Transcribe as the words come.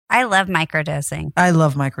I love microdosing. I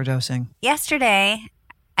love microdosing. Yesterday,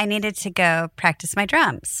 I needed to go practice my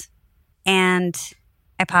drums. And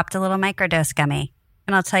I popped a little microdose gummy.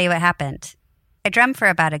 And I'll tell you what happened. I drummed for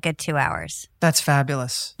about a good 2 hours. That's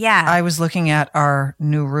fabulous. Yeah. I was looking at our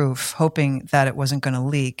new roof, hoping that it wasn't going to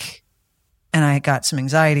leak. And I got some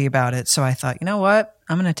anxiety about it. So I thought, you know what?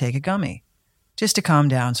 I'm going to take a gummy just to calm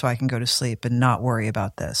down so I can go to sleep and not worry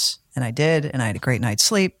about this. And I did. And I had a great night's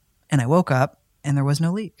sleep. And I woke up and there was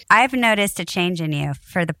no leak. I've noticed a change in you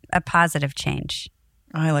for a positive change.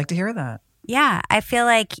 I like to hear that. Yeah. I feel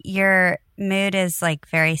like your mood is like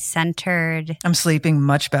very centered. I'm sleeping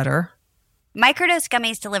much better. Microdose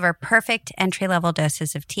gummies deliver perfect entry-level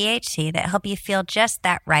doses of THC that help you feel just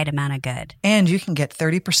that right amount of good. And you can get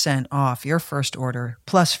 30% off your first order,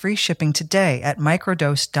 plus free shipping today at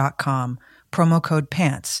microdose.com, promo code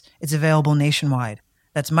PANTS. It's available nationwide.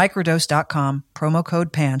 That's microdose.com, promo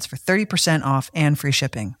code PANTS for 30% off and free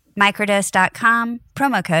shipping. Microdose.com,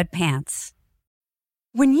 promo code PANTS.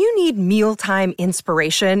 When you need mealtime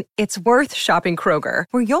inspiration, it's worth shopping Kroger,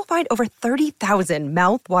 where you'll find over 30,000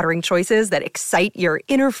 mouth-watering choices that excite your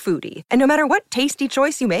inner foodie. And no matter what tasty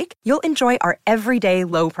choice you make, you'll enjoy our everyday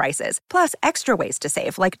low prices, plus extra ways to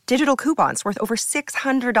save, like digital coupons worth over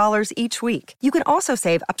 $600 each week. You can also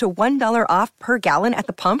save up to $1 off per gallon at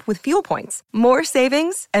the pump with fuel points. More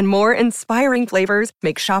savings and more inspiring flavors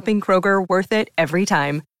make shopping Kroger worth it every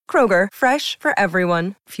time. Kroger, fresh for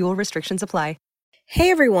everyone. Fuel restrictions apply. Hey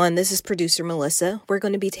everyone, this is producer Melissa. We're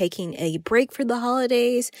going to be taking a break for the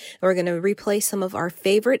holidays. We're going to replay some of our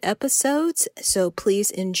favorite episodes, so please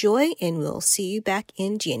enjoy, and we'll see you back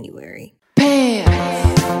in January. Hey!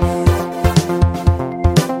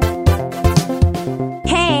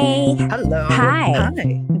 Hello. Hi.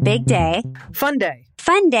 Hi. Big day. Fun day.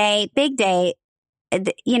 Fun day, big day.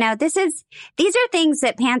 You know, these are things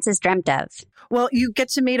that Pants has dreamt of. Well, you get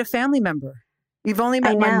to meet a family member. You've only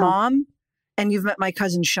met my mom. And you've met my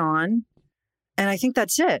cousin Sean. And I think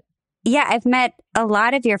that's it. Yeah, I've met a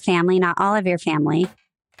lot of your family, not all of your family.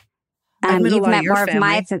 You've met more of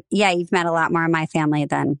my you've met a lot more of my family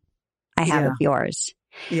than I have of yours.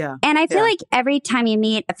 Yeah. And I feel like every time you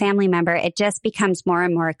meet a family member, it just becomes more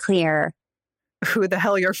and more clear who the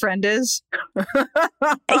hell your friend is.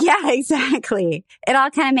 Yeah, exactly. It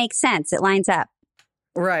all kind of makes sense. It lines up.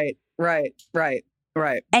 Right.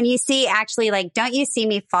 And you see, actually, like, don't you see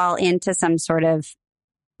me fall into some sort of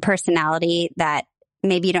personality that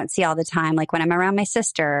maybe you don't see all the time? Like when I'm around my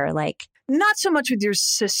sister, like. Not so much with your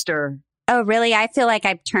sister. Oh, really? I feel like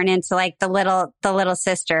I've turned into like the little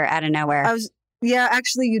sister out of nowhere. Yeah,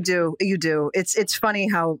 actually you do. You do. It's funny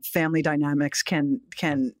how family dynamics can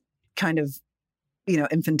kind of,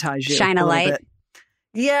 infantize you. Shine a light. Bit.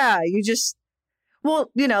 Yeah. You just.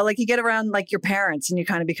 Well, like you get around like your parents and you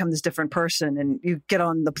kind of become this different person, and you get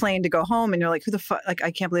on the plane to go home and you're like, who the fuck? Like,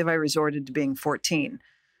 I can't believe I resorted to being 14.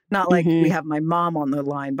 Not like we have my mom on the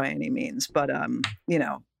line by any means, but, I've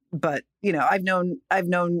known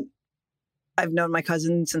my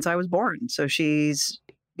cousin since I was born. So she's,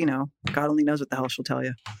 God only knows what the hell she'll tell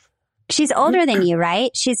you. She's older than you,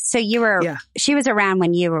 right? She was around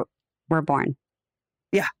when you were born.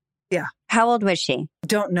 Yeah. Yeah. How old was she?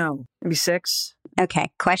 Don't know. Maybe 6.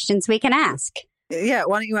 Okay. Questions we can ask. Yeah.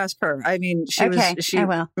 Why don't you ask her? I mean, I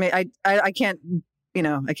will. I can't,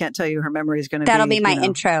 I can't tell you her memory is going to be. That'll be my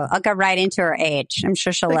intro. I'll go right into her age. I'm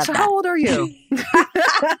sure she'll love that. How old are you?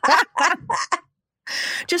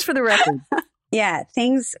 Just for the record. Yeah.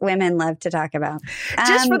 Things women love to talk about.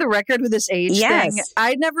 Just for the record with this age thing,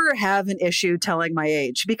 I never have an issue telling my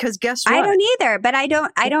age, because guess what? I don't either, but I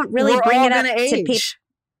don't really bring it up to people.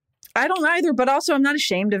 I don't either, but also I'm not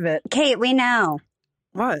ashamed of it. Kate, we know.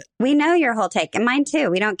 What? We know your whole take, and mine too.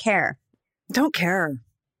 We don't care. Don't care.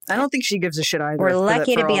 I don't think she gives a shit either. We're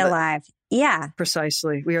lucky to be alive. Yeah.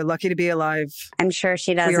 Precisely. We are lucky to be alive. I'm sure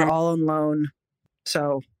she doesn't. We are all alone.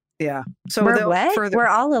 So, yeah. So we're we're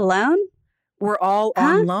all alone? We're all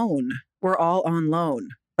on loan. We're all on loan.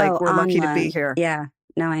 Like, we're lucky to be here. Yeah.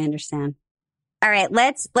 No, I understand. All right.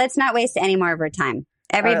 Let's not waste any more of our time.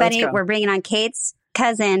 Everybody, we're bringing on Kate's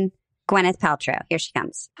cousin, Gwyneth Paltrow. Here she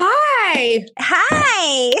comes. Hi.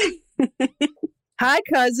 Hi. Hi,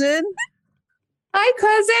 cousin. Hi,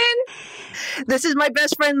 cousin. This is my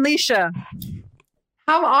best friend, Leisha.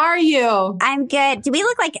 How are you? I'm good. Do we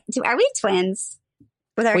look like, are we twins?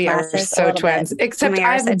 With our glasses? We are so twins. Except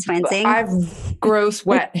I've gross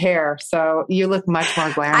wet hair, so you look much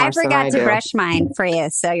more glamorous. I forgot to brush mine for you,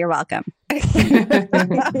 so you're welcome.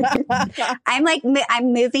 I'm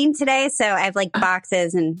moving today, so I have like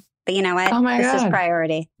boxes, but you know what? Oh my God. This is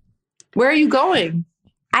priority. Where are you going?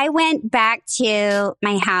 I went back to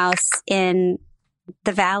my house in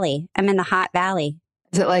the valley. I'm in the hot valley.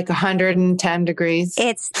 Is it like 110 degrees?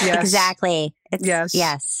 It's exactly. It's,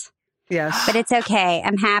 yes. But it's okay.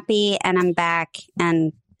 I'm happy and I'm back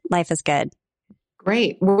and life is good.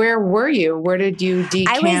 Great. Where were you? Where did you decamp?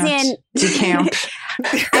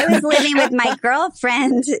 I was living with my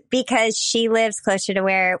girlfriend because she lives closer to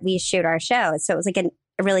where we shoot our show. So it was like a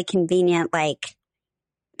really convenient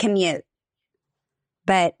commute.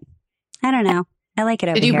 But I don't know. I like it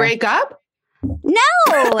over here. Did you break up? No,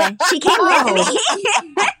 she came with me.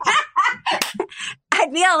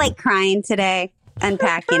 I'd be all crying today,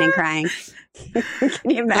 unpacking and crying. Can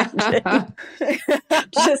you imagine?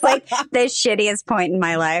 Just the shittiest point in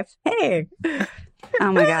my life. Hey.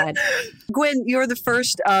 Oh my God. Gwen, you're the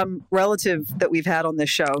first relative that we've had on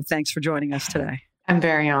this show. Thanks for joining us today. I'm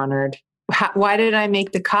very honored. Why did I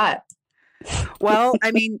make the cut? Well,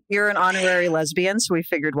 I mean, you're an honorary lesbian, so we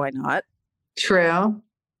figured why not? True.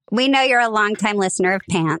 We know you're a longtime listener of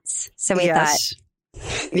Pants, so we thought.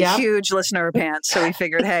 Yeah. Huge listener of Pants. So we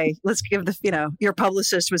figured, hey, let's give your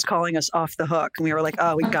publicist was calling us off the hook. And we were like,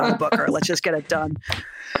 oh, we got to book her. Let's just get it done.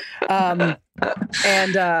 And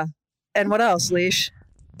what else, Leash?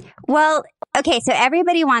 Well, okay. So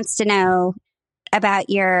everybody wants to know about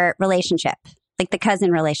your relationship, the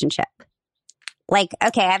cousin relationship.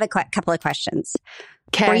 Okay, I have a couple of questions.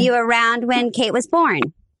 Okay. Were you around when Kate was born?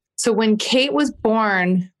 So when Kate was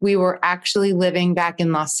born, we were actually living back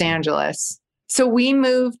in Los Angeles. So we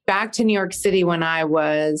moved back to New York City when I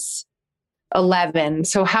was 11.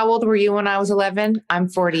 So how old were you when I was 11? I'm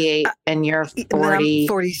 48 and you're 40. I'm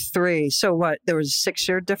 43. So what? There was a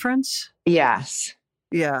 6-year difference? Yes.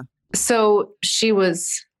 Yeah. So she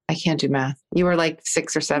was, I can't do math. You were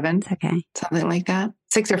 6 or 7. It's okay. Something like that.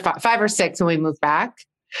 6 or 5 or 6 when we moved back.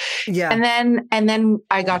 Yeah. And then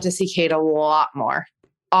I got to see Kate a lot more.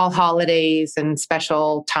 All holidays and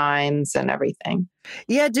special times and everything.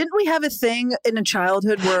 Yeah. Didn't we have a thing in a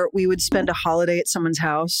childhood where we would spend a holiday at someone's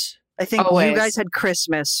house? I think You guys had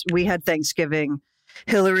Christmas. We had Thanksgiving.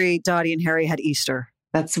 Hillary, Dottie, and Harry had Easter.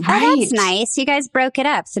 That's right. Oh, that's nice. You guys broke it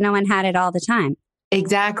up so no one had it all the time.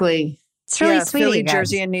 Exactly. It's really sweet. Philly,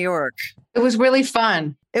 Jersey, and New York. It was really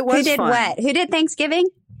fun. It was Who did fun. what? Who did Thanksgiving?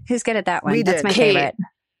 Who's good at that one? We That's did. my Kate. favorite.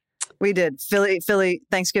 We did. Philly,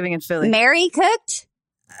 Thanksgiving in Philly. Mary cooked?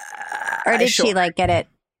 Or did she get it?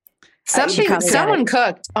 Someone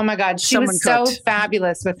cooked. Oh my God. She was so cooked.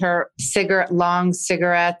 fabulous with her long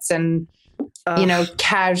cigarettes and,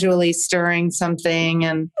 casually stirring something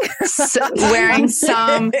and wearing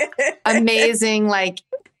some amazing,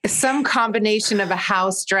 some combination of a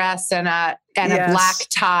house dress and a black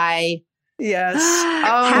tie. Yes.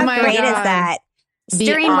 Oh How my great God. is that?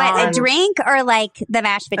 Stirring what? A drink or the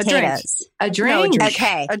mashed potatoes? A drink. No,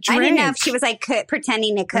 Okay. A drink. I didn't know if she was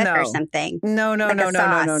pretending to cook or something. No.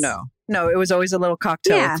 No, it was always a little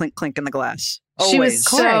cocktail clink, clink in the glass. Always. She was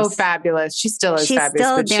so fabulous. She still is fabulous.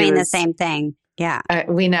 She's still doing the same thing. Yeah.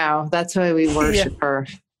 We know. That's why we worship her.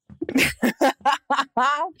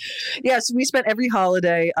 Yes, we spent every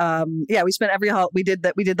holiday. We spent we did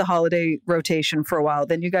that. We did the holiday rotation for a while.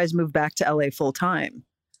 Then you guys moved back to LA full time.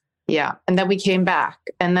 Yeah. And then we came back.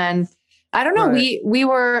 And then I don't know, right.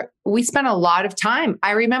 we spent a lot of time.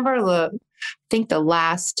 I remember the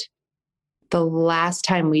last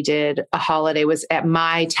time we did a holiday was at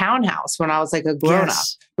my townhouse when I was a grown up.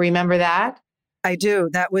 Remember that? I do.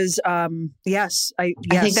 That was, yes. I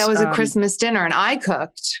think that was a Christmas dinner and I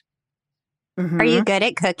cooked. Mm-hmm. Are you good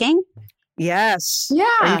at cooking? Yes. Yeah.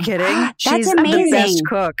 Are you kidding? That's amazing. The best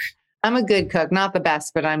cook. I'm a good cook, not the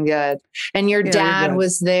best, but I'm good. And your dad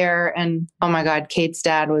was there. And oh my God, Kate's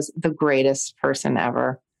dad was the greatest person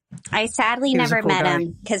ever. I sadly never met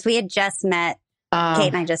him because we had just met. Kate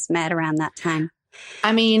and I just met around that time.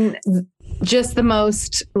 I mean, just the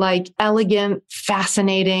most elegant,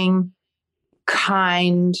 fascinating,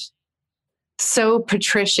 kind, so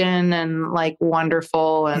patrician and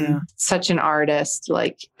wonderful and such an artist.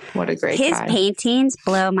 What a great His guy. paintings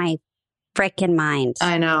blow my frickin' mind.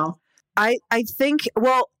 I know. I think,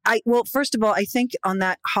 first of all, I think on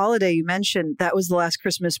that holiday you mentioned, that was the last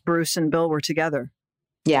Christmas Bruce and Bill were together.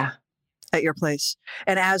 Yeah. At your place.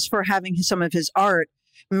 And as for having some of his art,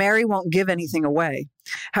 Mary won't give anything away.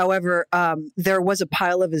 However, there was a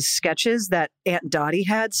pile of his sketches that Aunt Dottie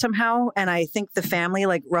had somehow. And I think the family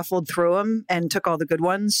ruffled through them and took all the good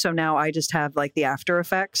ones. So now I just have the after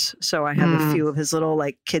effects. So I have a few of his little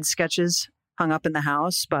kid sketches hung up in the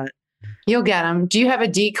house, but you'll get them. Do you have a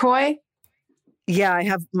decoy?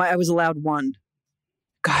 Yeah, I was allowed one.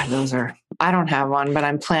 God, I don't have one, but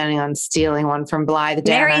I'm planning on stealing one from Blythe.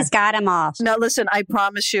 Mary's got them all. Now, listen, I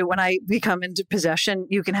promise you, when I become into possession,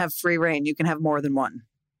 you can have free reign. You can have more than one.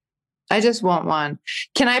 I just want one.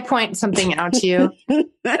 Can I point something out to you?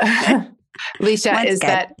 Alicia, One's is good.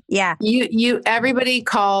 that Yeah. everybody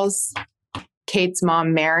calls Kate's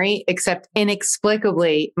mom Mary, except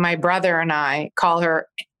inexplicably, my brother and I call her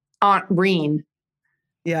Aunt Reen.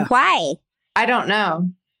 Yeah. Why? I don't know.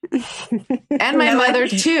 And my mother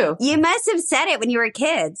too. You must have said it when you were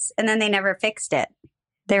kids and then they never fixed it.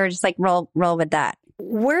 They were just like, roll with that.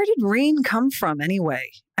 Where did Reen come from anyway?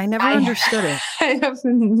 I never understood it. I have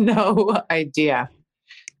no idea.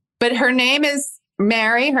 But her name is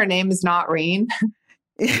Mary. Her name is not Reen.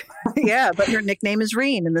 Yeah, but her nickname is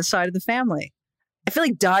Reen in this side of the family. I feel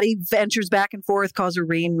like Dottie ventures back and forth, calls her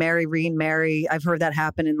Reen, Mary. I've heard that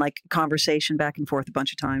happen in like conversation back and forth a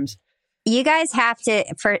bunch of times. You guys have to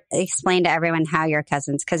explain to everyone how you're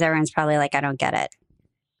cousins because everyone's probably like, I don't get it.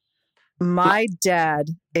 My dad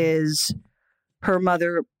is her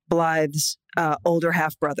mother, Blythe's older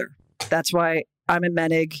half brother. That's why I'm a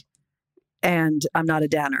Menig and I'm not a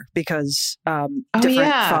Danner because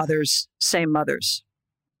different fathers, same mothers.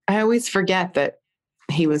 I always forget that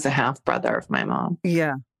he was a half brother of my mom.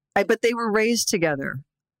 Yeah. But they were raised together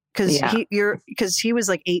because he was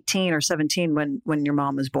like 18 or 17 when your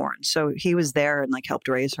mom was born. So he was there and like helped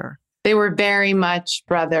raise her. They were very much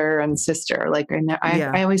brother and sister. Like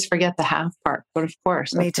I always forget the half part, but of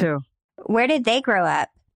course. Me too. Where did they grow up?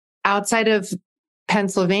 Outside of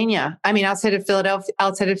Pennsylvania. I mean, outside of Philadelphia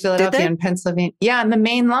and Pennsylvania. Yeah, on the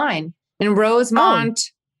main line in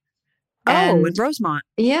Rosemont. In Rosemont.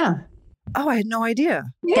 Yeah. Oh, I had no idea.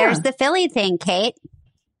 Yeah. There's the Philly thing, Kate.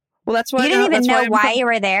 Well, that's why you didn't even know why you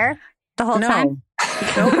were there the whole time.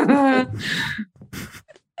 Nope.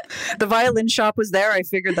 The violin shop was there. I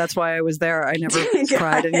figured that's why I was there. I never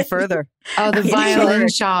cried any further. Oh, the violin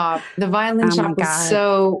shop. The violin shop was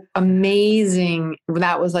so amazing.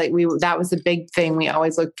 That was that was the big thing we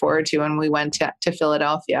always looked forward to when we went to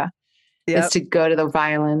Philadelphia. Is to go to the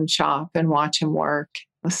violin shop and watch him work.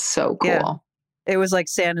 It was so cool. Yeah. It was like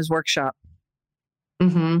Santa's workshop.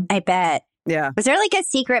 Mm-hmm. I bet. Yeah. Was there like a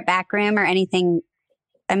secret back room or anything?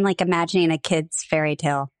 I'm like imagining a kid's fairy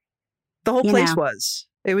tale. The whole place was.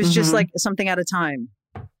 It was just like something at a time.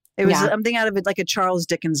 It was something out of it, like a Charles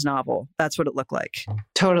Dickens novel. That's what it looked like.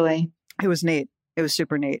 Totally. It was neat. It was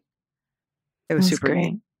super neat. It was super great.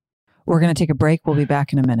 neat. We're going to take a break. We'll be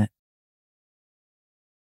back in a minute.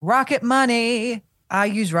 Rocket Money. I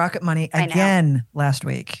used Rocket Money again last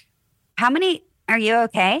week. How many? Are you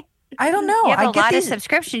okay? I don't know. You have a lot of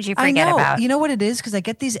subscriptions you forget about. You know what it is? Because I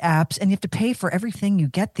get these apps and you have to pay for everything you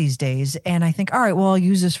get these days. And I think, all right, well, I'll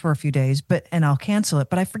use this for a few days, and I'll cancel it.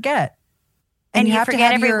 But I forget. And you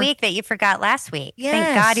forget every week that you forgot last week. Yes.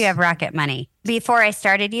 Thank God you have Rocket Money. Before I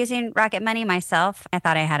started using Rocket Money myself, I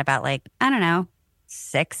thought I had about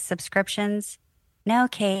 6 subscriptions. No,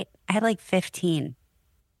 Kate, I had 15.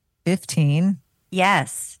 15?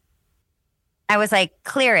 Yes. I was like,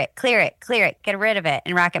 clear it, get rid of it.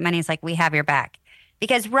 And Rocket Money is like, we have your back.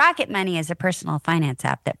 Because Rocket Money is a personal finance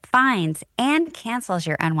app that finds and cancels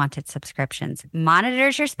your unwanted subscriptions,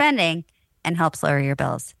 monitors your spending, and helps lower your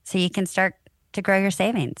bills so you can start to grow your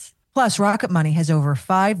savings. Plus, Rocket Money has over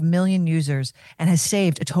 5 million users and has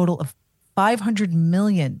saved a total of $500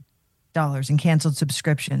 million in canceled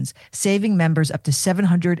subscriptions, saving members up to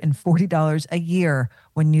 $740 a year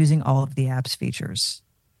when using all of the app's features.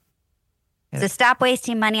 So stop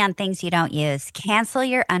wasting money on things you don't use. Cancel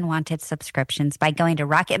your unwanted subscriptions by going to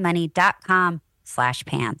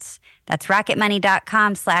rocketmoney.com/pants. That's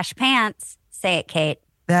rocketmoney.com/pants. Say it, Kate.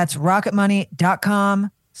 That's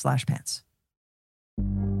rocketmoney.com/pants.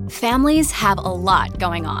 Families have a lot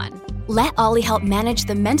going on. Let Ollie help manage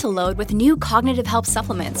the mental load with new cognitive help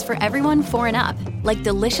supplements for everyone 4 and up, like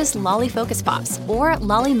delicious Lolly Focus Pops or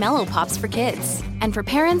Lolly Mellow Pops for kids. And for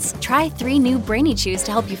parents, try 3 new Brainy Chews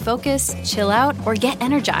to help you focus, chill out, or get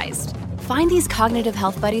energized. Find these cognitive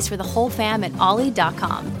health buddies for the whole fam at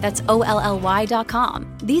ollie.com. That's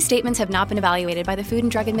OLLY.com. These statements have not been evaluated by the Food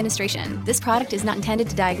and Drug Administration. This product is not intended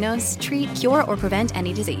to diagnose, treat, cure, or prevent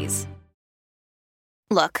any disease.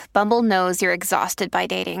 Look, Bumble knows you're exhausted by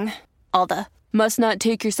dating. All the, must not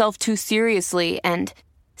take yourself too seriously, and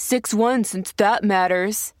 6'1" since that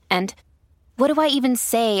matters, and what do I even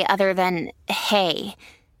say other than, hey?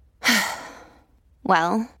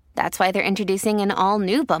 Well, that's why they're introducing an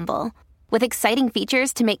all-new Bumble, with exciting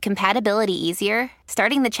features to make compatibility easier,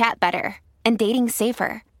 starting the chat better, and dating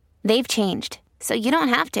safer. They've changed, so you don't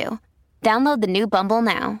have to. Download the new Bumble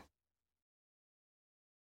now.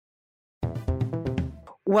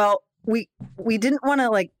 Well, we didn't want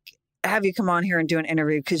to have you come on here and do an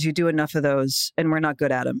interview because you do enough of those and we're not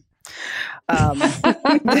good at them. I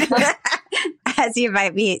as you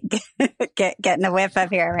might be getting a whiff of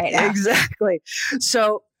here right now. Exactly.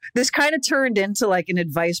 So this kind of turned into like an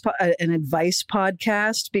advice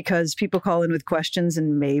podcast because people call in with questions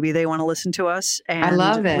and maybe they want to listen to us. And I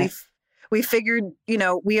love it. We figured,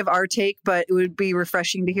 we have our take, but it would be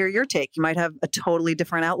refreshing to hear your take. You might have a totally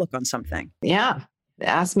different outlook on something. Yeah.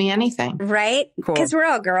 Ask me anything. Right? Cool. Because we're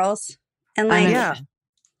all girls. And like,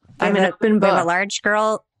 I'm an open book. We have a large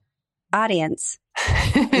girl audience.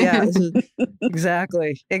 Yeah,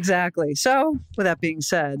 exactly. So with that being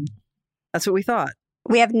said, that's what we thought.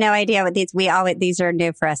 We have no idea what these are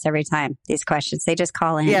new for us every time. These questions, they just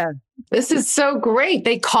call in. Yeah. This is so great.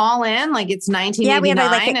 They call in like it's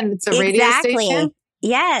 1989 and it's a radio station.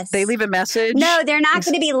 Yes. They leave a message. No, they're not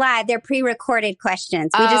going to be live. They're pre-recorded questions.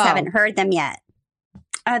 We just haven't heard them yet.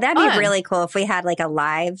 Oh, that'd be really cool if we had like a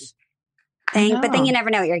live thing. But then you never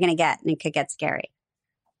know what you're going to get and it could get scary.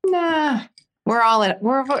 Nah. What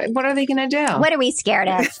are they going to do? What are we scared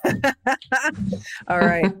of? All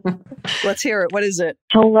right. Let's hear it. What is it?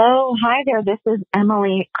 Hello. Hi there. This is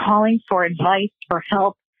Emily calling for advice, for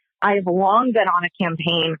help. I have long been on a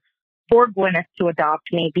campaign for Gwyneth to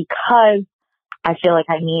adopt me because I feel like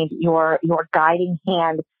I need your guiding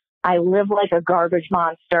hand. I live like a garbage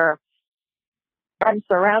monster. I'm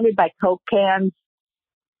surrounded by Coke cans,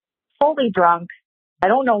 fully drunk. I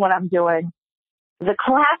don't know what I'm doing. The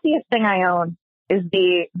classiest thing I own is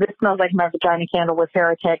This Smells Like My Vagina candle with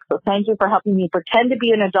Heretic. So thank you for helping me pretend to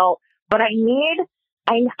be an adult. But I want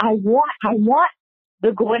the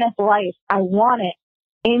Gwyneth life. I want it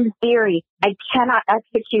in theory. I cannot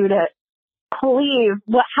execute it. Please,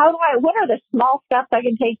 what are the small steps I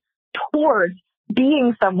can take towards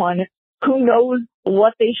being someone who knows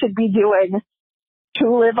what they should be doing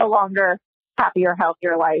to live a longer, happier,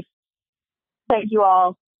 healthier life? Thank you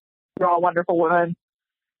all. You're all wonderful women.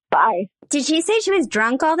 Bye. Did she say she was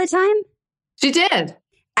drunk all the time? She did.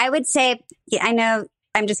 I would say, I know,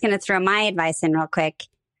 I'm just going to throw my advice in real quick.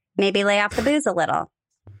 Maybe lay off the booze a little.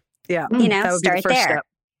 Yeah. That would start be the first there. Step.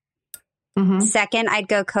 Mm-hmm. Second, I'd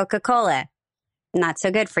go Coca-Cola. Not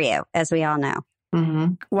so good for you, as we all know.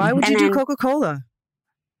 Mm-hmm. Why would you do Coca-Cola?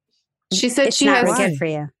 She said it's not good for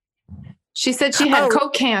you. She said she had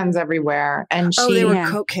Coke cans everywhere, and they were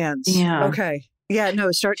Coke cans. Yeah. Okay. Yeah.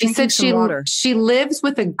 No. Start She drinking said some water. She lives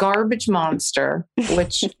with a garbage monster,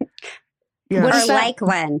 which or like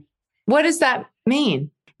one. What does that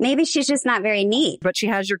mean? Maybe she's just not very neat. But she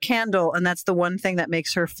has your candle, and that's the one thing that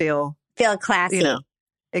makes her feel classy.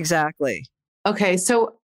 Exactly. Okay.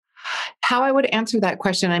 So how I would answer that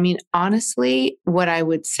question, I mean, honestly, what I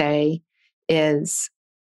would say is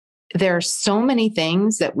there are so many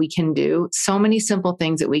things that we can do, so many simple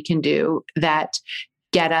things that we can do that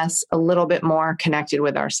get us a little bit more connected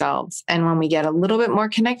with ourselves. And when we get a little bit more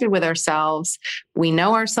connected with ourselves, we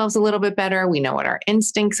know ourselves a little bit better. We know what our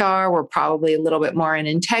instincts are. We're probably a little bit more in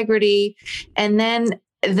integrity. And then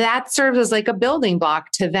that serves as like a building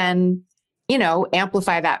block to then,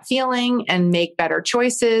 amplify that feeling and make better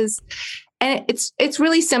choices. And it's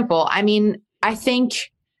really simple. I mean, I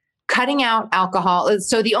think cutting out alcohol.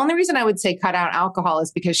 So the only reason I would say cut out alcohol is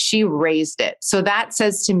because she raised it. So that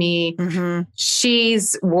says to me,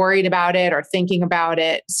 she's worried about it or thinking about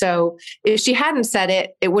it. So if she hadn't said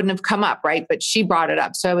it, it wouldn't have come up, right? But she brought it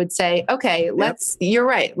up. So I would say, okay, you're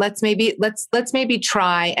right. Let's maybe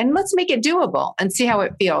try and let's make it doable and see how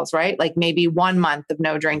it feels, right? Like maybe 1 month of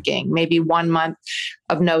no drinking, maybe 1 month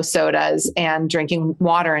of no sodas and drinking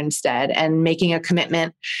water instead, and making a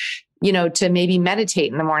commitment to maybe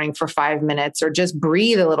meditate in the morning for 5 minutes or just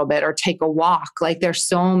breathe a little bit or take a walk. Like there's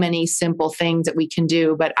so many simple things that we can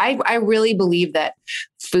do. But I really believe that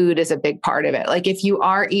food is a big part of it. Like if you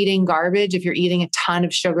are eating garbage, if you're eating a ton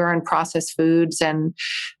of sugar and processed foods and,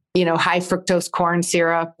 high fructose corn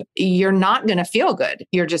syrup, you're not going to feel good.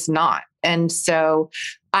 You're just not. And so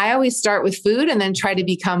I always start with food and then try to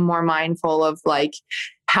become more mindful of like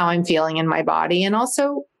how I'm feeling in my body. And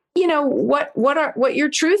also, what your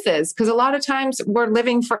truth is. Cause a lot of times we're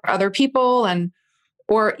living for other people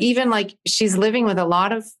or even like she's living with a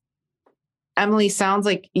lot of, Emily, sounds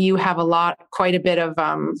like you have quite a bit of,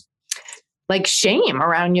 like shame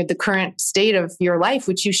around the current state of your life,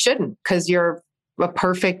 which you shouldn't, cause you're a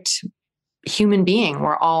perfect human being.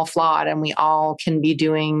 We're all flawed and we all can be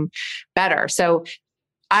doing better. So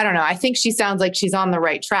I don't know. I think she sounds like she's on the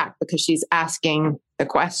right track because she's asking the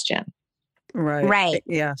question. Right.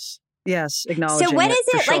 Yes. Acknowledging. So what is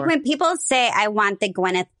it sure. like when people say, I want the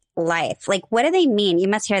Gwyneth life? Like, what do they mean? You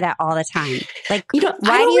must hear that all the time. Like, why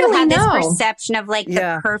do you have this perception of like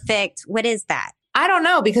the perfect, what is that? I don't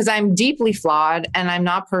know, because I'm deeply flawed and I'm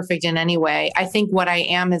not perfect in any way. I think what I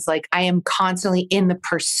am is like, I am constantly in the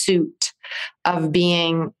pursuit of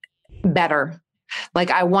being better.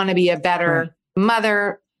 Like I want to be a better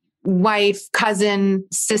mother, wife, cousin,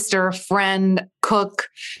 sister, friend, cook.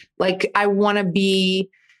 Like I want to be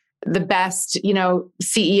the best,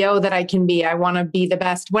 CEO that I can be. I want to be the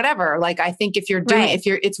best, whatever. Like, I think if you're doing,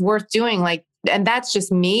 it's worth doing, like, and that's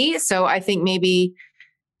just me. So I think maybe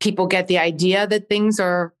people get the idea that things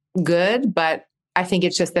are good, but I think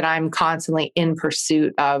it's just that I'm constantly in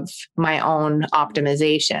pursuit of my own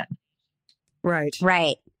optimization. Right.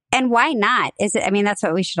 Right. And why not? That's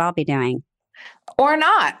what we should all be doing. Or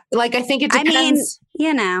not. Like, I think it depends.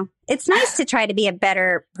 It's nice to try to be a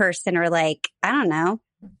better person, or like, I don't know.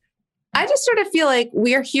 I just sort of feel like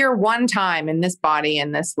we're here one time in this body,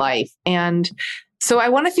 in this life. And so I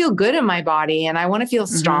want to feel good in my body, and I want to feel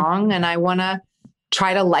strong, and I want to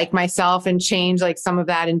try to like myself and change like some of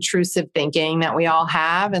that intrusive thinking that we all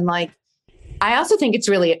have. And like, I also think it's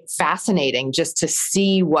really fascinating just to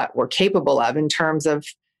see what we're capable of in terms of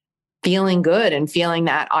feeling good and feeling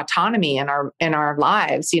that autonomy in our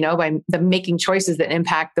lives, by making choices that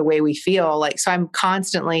impact the way we feel. Like, so I'm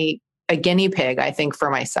constantly a guinea pig, I think, for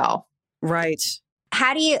myself. Right.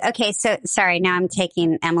 How do you, okay, so sorry, now I'm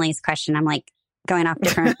taking Emily's question. I'm like going off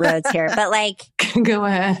different roads here, but like, go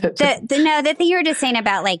ahead. The thing you were just saying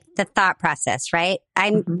about like the thought process, right?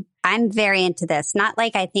 I'm very into this. Not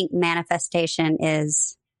like I think manifestation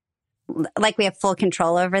is like we have full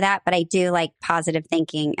control over that, but I do like positive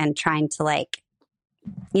thinking and trying to like,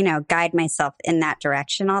 guide myself in that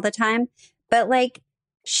direction all the time. But like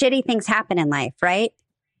shitty things happen in life, right?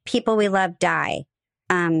 People we love die.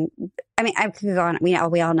 I could go on. We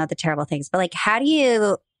all know the terrible things, but like, how do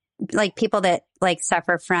you, like, people that like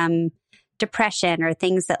suffer from depression or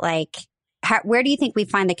things that like, where do you think we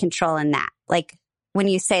find the control in that? Like when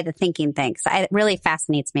you say the thinking things, it really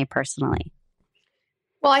fascinates me personally.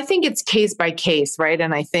 Well, I think it's case by case, right?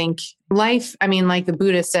 And I think life, like the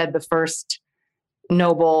Buddha said, the first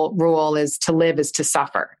noble rule is to live is to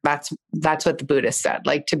suffer. That's what the Buddha said.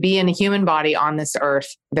 Like, to be in a human body on this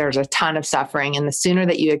earth, there's a ton of suffering. And the sooner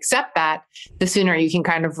that you accept that, the sooner you can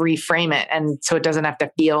kind of reframe it. And so it doesn't have to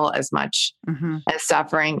feel as much as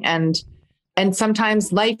suffering. And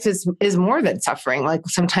sometimes life is more than suffering. Like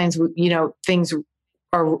sometimes, things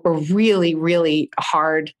are really, really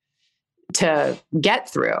hard to get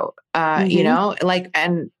through,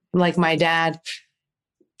 like my dad,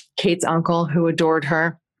 Kate's uncle, who adored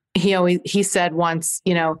her. He said once,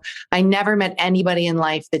 I never met anybody in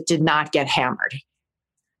life that did not get hammered.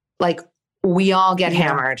 Like we all get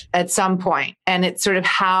hammered at some point. And it's sort of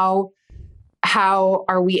how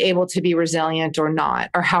are we able to be resilient or not?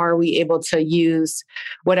 Or how are we able to use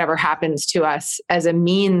whatever happens to us as a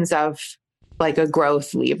means of like a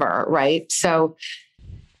growth lever, right? So,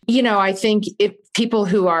 I think if people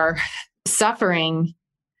who are suffering,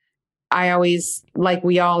 I always, like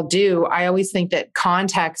we all do, I always think that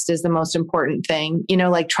context is the most important thing,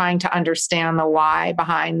 like trying to understand the why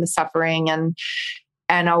behind the suffering and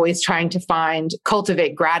always trying to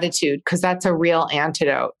cultivate gratitude, because that's a real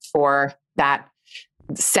antidote for that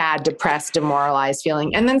sad, depressed, demoralized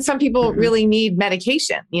feeling. And then some people really need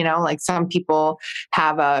medication, like some people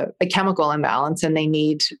have a chemical imbalance and they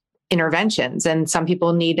need interventions, and some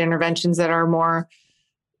people need interventions that are more,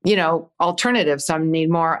 alternative. Some need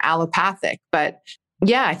more allopathic, but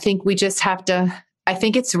yeah, I think we just have to, I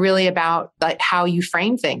think it's really about like how you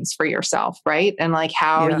frame things for yourself. Right. And like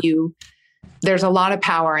how there's a lot of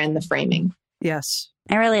power in the framing. Yes.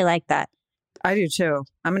 I really like that. I do too.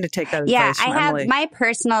 I'm going to take that advice from Emily. My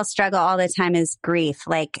personal struggle all the time is grief.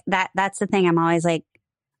 Like that's the thing. I'm always like,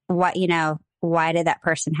 what, why did that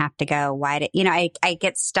person have to go? Why did, I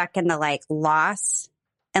get stuck in the like loss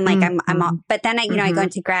and like, but then I go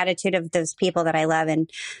into gratitude of those people that I love and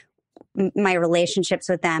my relationships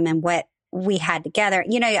with them and what we had together.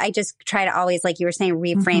 I just try to always, like you were saying,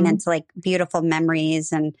 reframe into like beautiful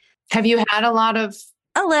memories. And have you had a little,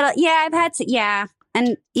 I've had to,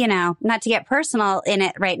 and, not to get personal in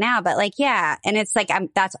it right now, but like, and it's like,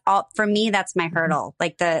 that's all for me. That's my hurdle.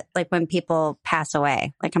 Like when people pass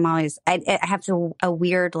away, like I'm always, I have a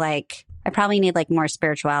weird, like, I probably need like more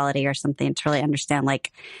spirituality or something to really understand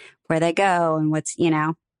like where they go and what's,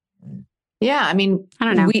 Yeah. I don't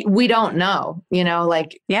know. We don't know,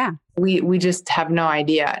 we just have no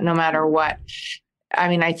idea, no matter what.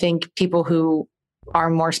 I think people who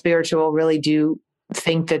are more spiritual really do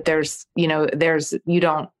think that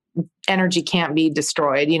energy can't be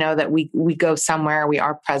destroyed, that we go somewhere, we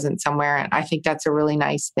are present somewhere. And I think that's a really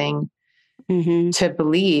nice thing to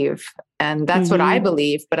believe. And that's what I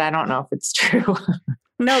believe, but I don't know if it's true.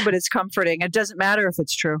 No, but it's comforting. It doesn't matter if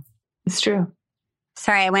it's true. It's true.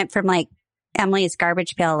 Sorry, I went from like Emily's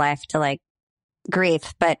garbage pail life to like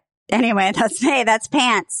grief. But anyway, that's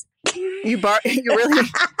pants. You really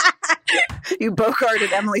you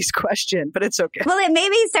bogarted Emily's question, but it's okay. Well, it made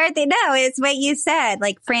me start thinking, no, it's what you said.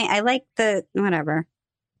 Like, I like the, whatever.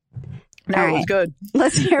 No, it was good.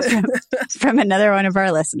 Let's hear from another one of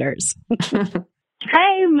our listeners.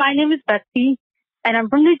 Hi, my name is Betsy, and I'm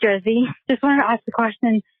from New Jersey. Just wanted to ask a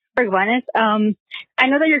question for Gwyneth. I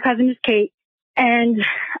know that your cousin is Kate, and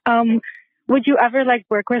would you ever like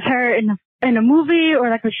work with her in a movie or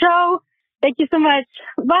like a show? Thank you so much.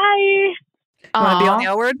 Bye. Want to be on the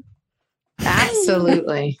L Word?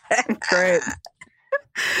 Absolutely. Great.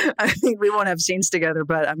 I think we won't have scenes together,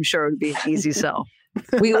 but I'm sure it would be an ezy sell.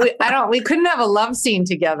 We couldn't have a love scene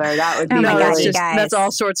together. That would be that's all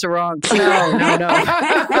sorts of wrong. No.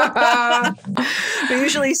 But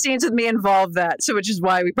usually scenes with me involve that, so which is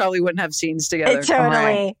why we probably wouldn't have scenes together.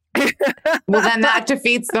 Totally. Well, then that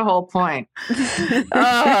defeats the whole point.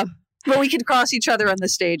 But we could cross each other on the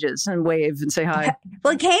stages and wave and say hi.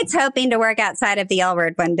 Well, Kate's hoping to work outside of the L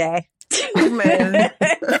Word one day. Oh, man.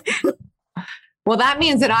 Well, that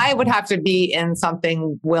means that I would have to be in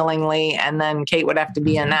something willingly, and then Kate would have to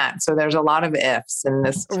be in that. So there's a lot of ifs in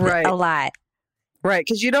this. Right. A lot. Right.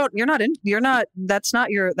 Because that's not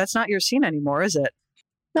your scene anymore, is it?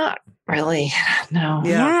 Not really. No.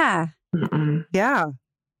 Yeah. Yeah.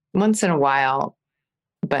 Once in a while,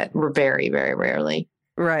 but we're very, very rarely.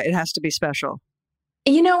 Right. It has to be special.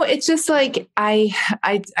 It's just like I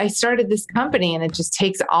started this company, and it just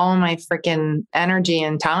takes all my freaking energy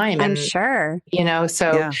and time. I'm sure.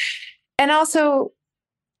 So, yeah. And also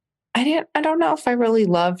I don't know if I really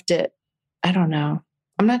loved it. I don't know.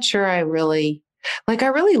 I'm not sure I really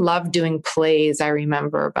loved doing plays, I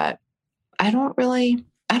remember, but I don't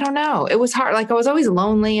know. It was hard. Like I was always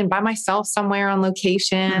lonely and by myself somewhere on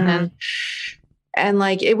location and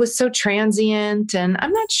like, it was so transient, and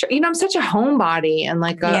I'm not sure, I'm such a homebody, and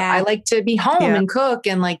like, I like to be home and cook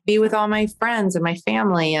and like be with all my friends and my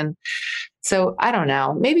family. And so I don't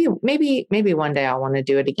know, maybe one day I'll want to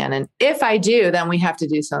do it again. And if I do, then we have to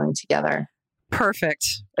do something together. Perfect.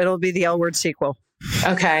 It'll be the L Word sequel.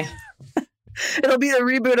 Okay. It'll be the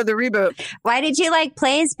reboot of the reboot. Why did you like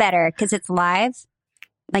plays better? Because it's live,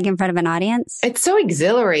 like in front of an audience? It's so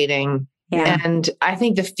exhilarating. Yeah. And I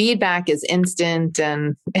think the feedback is instant,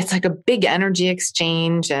 and it's like a big energy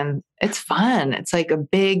exchange, and it's fun. It's like a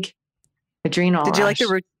big adrenal rush.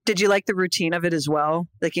 Did you like the routine of it as well?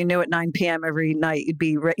 Like, at 9 p.m. every night,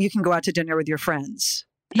 you can go out to dinner with your friends.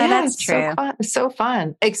 Yeah, that's true. So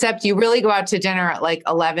fun. Except you really go out to dinner at like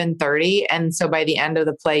 11:30. And so by the end of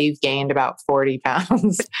the play, you've gained about 40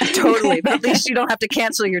 pounds. Totally. But at least you don't have to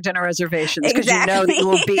cancel your dinner reservations because you know that you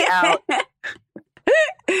will be out.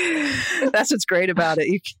 That's what's great about it.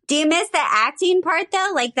 Do you miss the acting part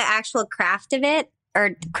though? Like the actual craft of it,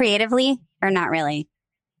 or creatively, or not really?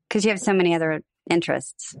 Because you have so many other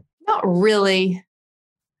interests. Not really.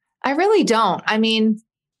 I really don't. I mean,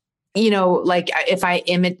 like if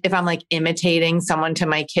I'm like imitating someone to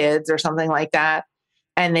my kids or something like that,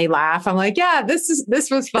 and they laugh, I'm like, yeah, this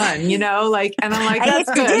was fun, like, and I'm like,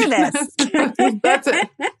 that's good. I used to do this. That's it.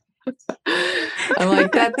 I'm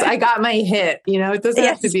like, I got my hit, it doesn't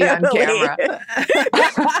have to be on camera.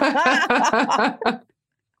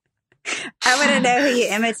 I want to know who you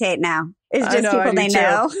imitate now. Is it just people they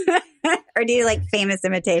know? Or do you like famous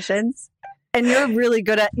imitations? And you're a really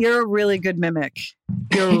good mimic.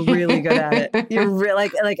 You're really good at it. You're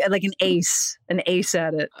like an ace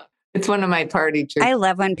at it. It's one of my party tricks. I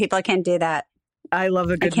love when people can do that. I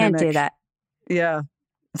love a good I can't mimic. do that. Yeah.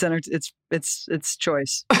 It's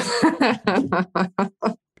choice. Hi,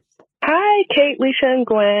 Kate, Leisha, and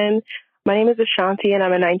Gwen. My name is Ashanti, and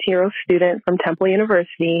I'm a 19-year-old student from Temple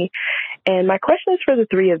University. And my question is for the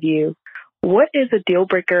three of you. What is a deal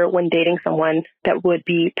breaker when dating someone that would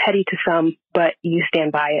be petty to some, but you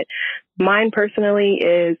stand by it? Mine personally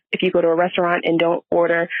is if you go to a restaurant and don't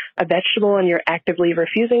order a vegetable and you're actively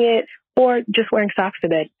refusing it, or just wearing socks to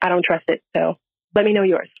bed. I don't trust it. So let me know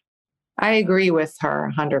yours. I agree with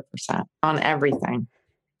her 100% on everything.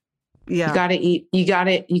 Yeah. You got to eat.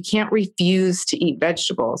 You can't refuse to eat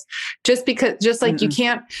vegetables just like you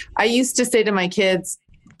can't. I used to say to my kids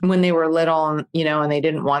when they were little and, and they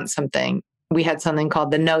didn't want something, we had something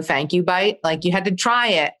called the no thank you bite. Like you had to try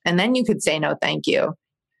it and then you could say no thank you.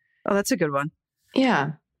 Oh, that's a good one.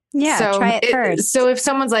 Yeah. Yeah. So try it first. So if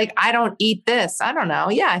someone's like, I don't eat this, I don't know.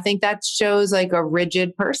 Yeah. I think that shows like a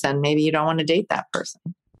rigid person. Maybe you don't want to date that person.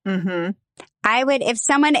 Mm-hmm. I would, if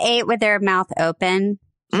someone ate with their mouth open,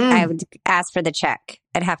 I would ask for the check.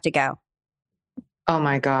 I'd have to go. Oh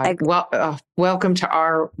my God. Well, welcome to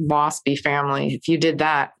our waspy family. If you did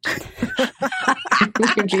that,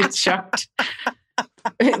 you'd be shocked.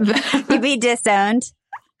 You'd be disowned.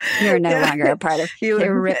 You're no longer a part of you.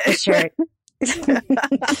 Rip the shirt.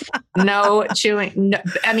 No chewing. No,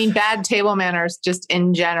 I mean, bad table manners just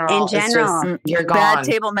in general. In general. Just, you're gone. Bad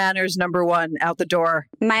table manners, number one, out the door.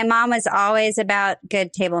 My mom was always about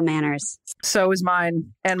good table manners. So is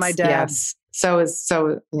mine and my dad. Yes.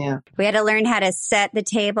 Yeah. We had to learn how to set the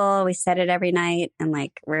table. We set it every night and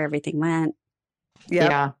like where everything went. Yep.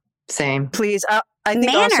 Yeah. Same. Please. I think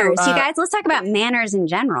manners. also, you guys, let's talk about manners in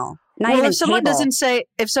general. Not even if someone table.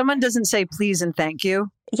 if someone doesn't say please and thank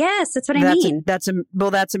you. Yes, that's what I mean. That's a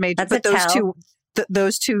major. That's but a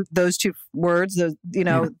those two words,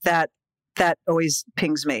 that always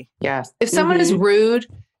pings me. Yes. If someone is rude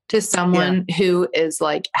to someone who is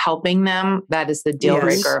like helping them, that is the deal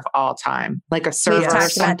breaker of all time. Like a server or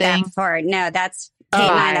something. About that before. No, that's Kate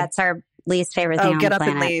and I. That's our least favorite thing on get the up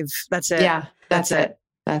planet. and leave. That's it. Yeah, that's it.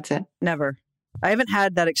 That's it. Never. I haven't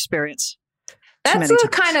had that experience. That's the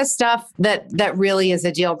kind of stuff that really is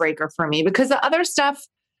a deal breaker for me, because the other stuff,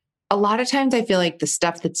 a lot of times I feel like the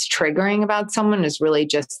stuff that's triggering about someone is really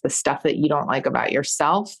just the stuff that you don't like about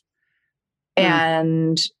yourself.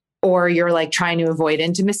 Or you're like trying to avoid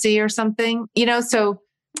intimacy or something, so,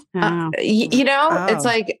 it's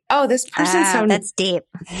like, oh, this person's so that's deep.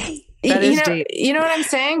 That is deep. You know what I'm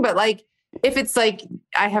saying? But like, if it's like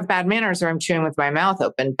I have bad manners or I'm chewing with my mouth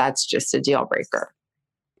open, that's just a deal breaker.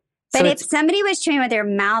 But if somebody was chewing with their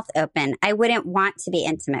mouth open, I wouldn't want to be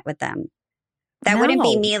intimate with them. That wouldn't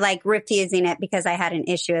be me like refusing it because I had an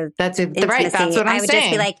issue of intimacy. Right. That's what I'm saying. I would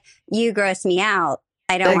just be like, you gross me out.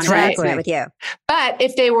 I don't want to be intimate with you. But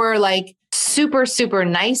if they were like super, super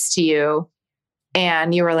nice to you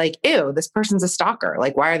and you were like, ew, this person's a stalker.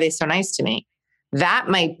 Like, why are they so nice to me? That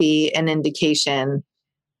might be an indication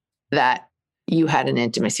that you had an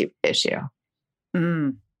intimacy issue.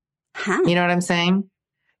 Mm. Huh. You know what I'm saying?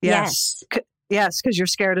 Yes. Yes, because you're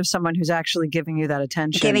scared of someone who's actually giving you that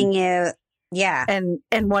attention. Giving you, and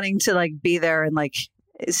wanting to like be there and like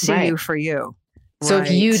see you for you. So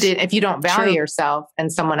if you don't value yourself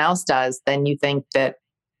and someone else does, then you think that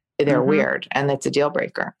they're weird and that's a deal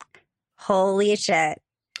breaker. Holy shit.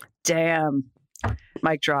 Damn.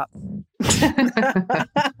 Mic drop.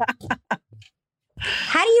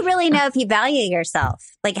 How do you really know if you value yourself?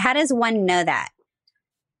 Like, how does one know that?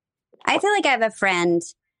 I feel like I have a friend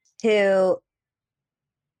who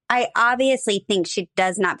I obviously think she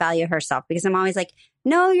does not value herself because I'm always like,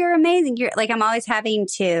 no, you're amazing. You're like, I'm always having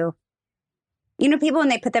to, people when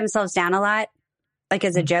they put themselves down a lot, like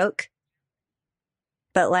as a joke,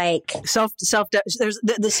 but like there's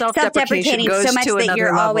the self-deprecating goes so much to that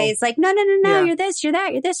you're level. always like, no, you're this, you're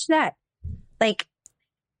that, you're this, you're that. Like,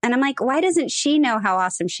 and I'm like, why doesn't she know how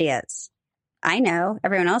awesome she is? I know.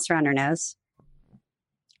 Everyone else around her knows.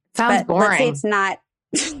 Sounds boring. Let's say it's not.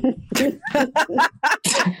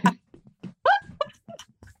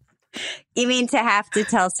 You mean to have to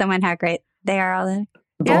tell someone how great they are all day?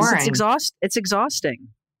 Yes, it's exhausting.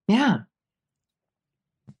 Yeah.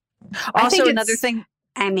 Also, another thing.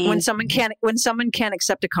 I mean, when someone can't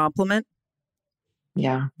accept a compliment.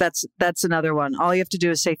 Yeah. That's another one. All you have to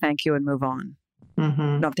do is say thank you and move on. Mm-hmm. You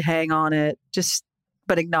don't have to hang on it.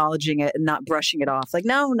 But acknowledging it and not brushing it off. Like,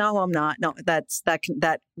 no, I'm not. No, that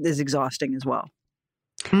is exhausting as well.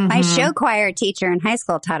 Mm-hmm. My show choir teacher in high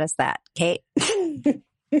school taught us that, Kate.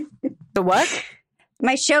 The what?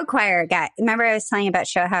 My show choir guy. Remember I was telling you about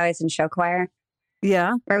how I was in show choir?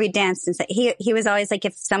 Yeah. Where we danced and he was always like,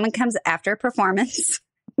 if someone comes after a performance,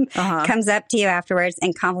 comes up to you afterwards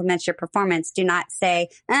and compliments your performance, do not say,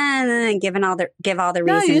 give all the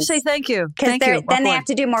reasons. No, you say thank you. Thank you. Then they have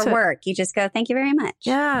to do more work. You just go, thank you very much.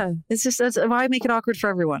 Yeah. That's why I make it awkward for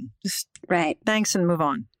everyone. Just thanks and move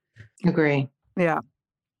on. Agree. Yeah.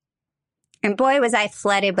 And boy, was I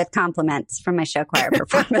flooded with compliments from my show choir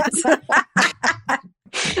performance.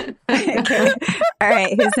 Okay. All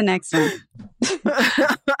right. Who's the next one?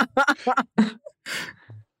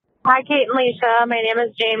 Hi, Kate and Leisha. My name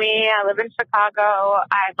is Jamie. I live in Chicago.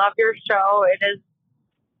 I love your show. It is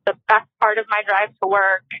the best part of my drive to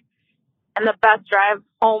work and the best drive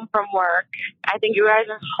home from work. I think you guys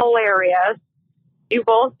are hilarious. You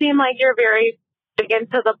both seem like you're very big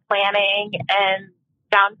into the planning and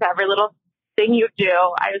down to every little thing you do.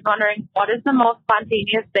 I was wondering, what is the most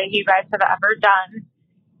spontaneous thing you guys have ever done?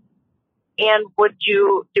 And would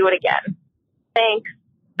you do it again? Thanks.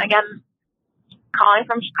 Again, calling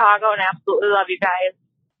from Chicago and absolutely love you guys.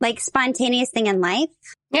 Like spontaneous thing in life?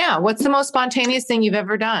 Yeah. What's the most spontaneous thing you've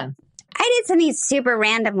ever done? I did something super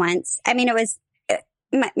random once. I mean, it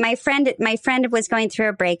my friend was going through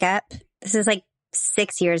a breakup. This is like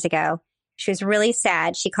 6 years ago. She was really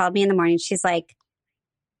sad. She called me in the morning. She's like,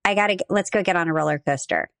 let's go get on a roller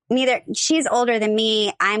coaster. She's older than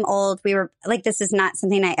me. I'm old. We were like, this is not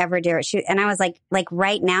something I ever do. And I was like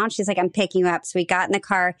right now. And she's like, I'm picking you up. So we got in the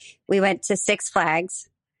car. We went to Six Flags.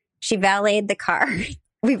 She valeted the car.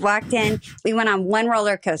 We walked in. We went on one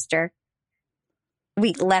roller coaster.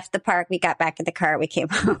 We left the park. We got back in the car. We came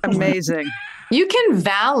home. Amazing. You can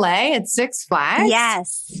valet at Six Flags?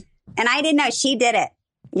 Yes. And I didn't know. She did it.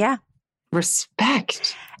 Yeah.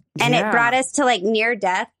 Respect. And it brought us to like near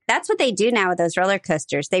death. That's what they do now with those roller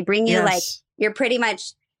coasters. They bring you like, you're pretty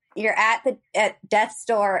much, you're at death's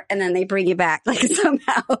door and then they bring you back like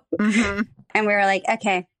somehow. Mm-hmm. And we were like,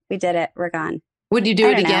 okay, we did it. We're gone. Would you do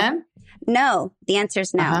it again? No. The answer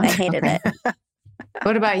is no. I hated it.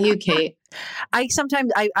 What about you, Kate? I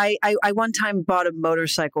one time bought a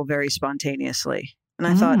motorcycle very spontaneously. And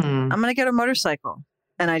I thought, I'm going to get a motorcycle.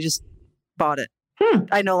 And I just bought it.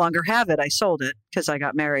 I no longer have it. I sold it because I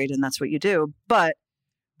got married and that's what you do. But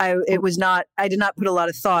I did not put a lot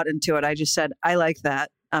of thought into it. I just said, I like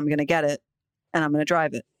that. I'm going to get it and I'm going to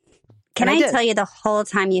drive it. Can I tell you the whole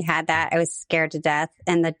time you had that, I was scared to death.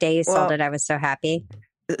 And the day you sold it, I was so happy.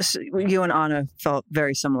 You and Anna felt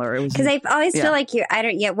very similar. It was because I always feel like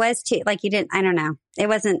it was too, like you didn't, I don't know. It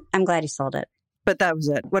wasn't, I'm glad you sold it. But that was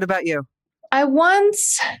it. What about you? I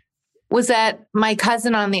once was at my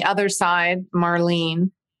cousin on the other side,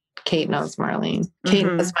 Marlene. Kate knows Marlene. Kate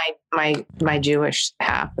was my Jewish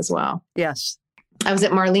half as well. Yes. I was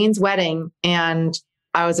at Marlene's wedding and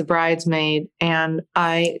I was a bridesmaid and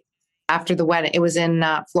after the wedding, it was in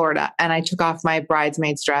Florida, and I took off my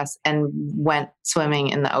bridesmaid's dress and went swimming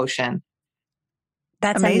in the ocean.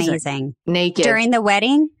 That's amazing. Naked. During the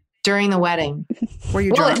wedding? During the wedding. Were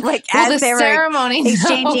you drunk? As they ceremony, were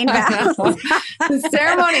exchanging vows. The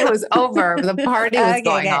ceremony was over. The party was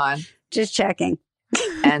going on. Just checking.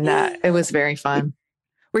 And it was very fun.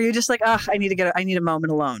 Were you just like, I need a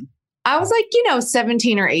moment alone? I was like,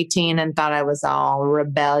 17 or 18 and thought I was all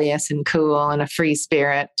rebellious and cool and a free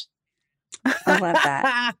spirit. I love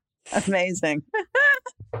that. Amazing.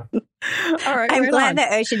 All right. I'm glad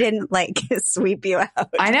that OSHA didn't like sweep you out.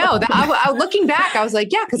 I know. I looking back, I was like,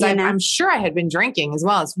 yeah, because I'm sure I had been drinking as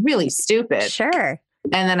well. It's really stupid. Sure.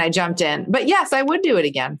 And then I jumped in. But yes, I would do it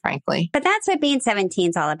again, frankly. But that's what being 17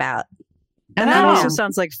 is all about. And that also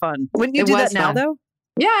sounds like fun. Wouldn't you do that now, though?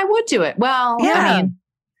 Yeah, I would do it. Well, yeah. I mean,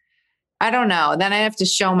 I don't know. Then I have to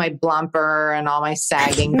show my blumper and all my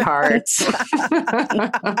sagging parts.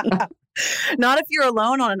 Not if you're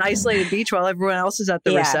alone on an isolated beach while everyone else is at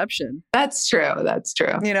the reception. That's true. That's true.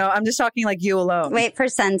 I'm just talking like you alone. Wait for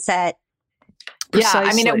sunset. Precisely.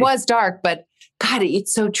 Yeah, I mean, it was dark, but God,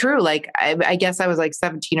 it's so true. Like, I guess I was like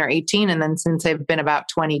 17 or 18. And then since I've been about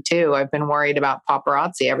 22, I've been worried about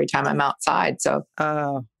paparazzi every time I'm outside. So,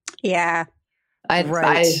 yeah.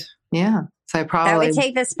 Yeah. So I probably that would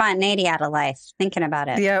take the spontaneity out of life. Thinking about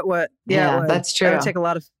it. Yeah. What? Yeah. That's true. That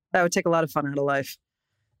would take a lot of fun out of life.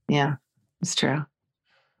 Yeah, it's true.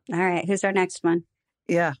 All right. Who's our next one?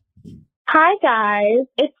 Yeah. Hi, guys.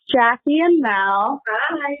 It's Jackie and Mel.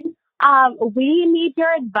 Hi. We need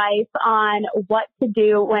your advice on what to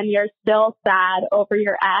do when you're still sad over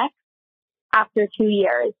your ex after 2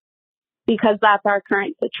 years, because that's our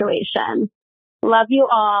current situation. Love you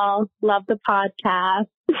all. Love the podcast.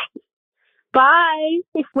 Bye.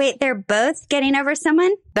 Wait, they're both getting over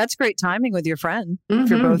someone? That's great timing with your friend. If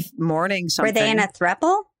you're both mourning something. Were they in a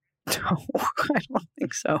throuple? No, I don't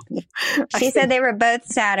think so. She said they were both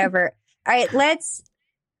sad over. All right,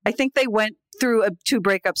 I think they went through 2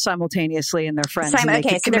 breakups simultaneously in their friends.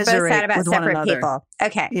 Okay, so they're both sad about separate people.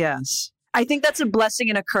 Okay. Yes. I think that's a blessing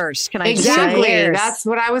and a curse. Can I exactly? say? That's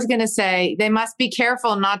what I was going to say. They must be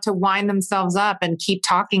careful not to wind themselves up and keep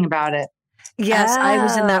talking about it. Yes, I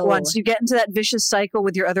was in that once. You get into that vicious cycle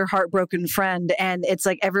with your other heartbroken friend, and it's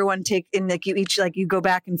like everyone you go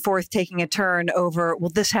back and forth taking a turn over,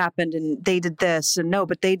 well, this happened and they did this, and no,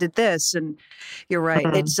 but they did this, and you're right.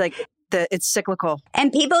 Mm-hmm. It's like it's cyclical.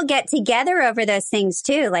 And people get together over those things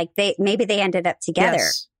too. Like maybe they ended up together.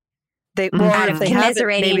 Yes. If they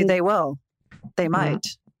commiserating, maybe they will. They might.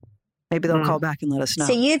 Maybe they'll call back and let us know.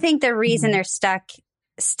 So you think the reason they're stuck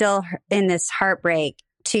still in this heartbreak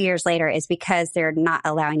 2 years later is because they're not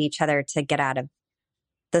allowing each other to get out of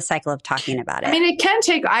the cycle of talking about it? I mean, it can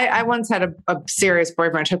take, I once had a serious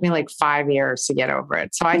boyfriend. It took me like 5 years to get over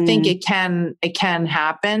it. So I think it can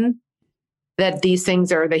happen that these things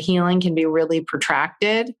the healing can be really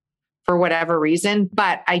protracted for whatever reason.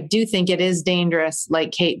 But I do think it is dangerous,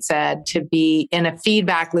 like Kate said, to be in a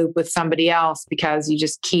feedback loop with somebody else because you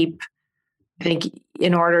just keep I think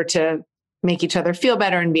in order to make each other feel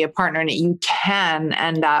better and be a partner in it, you can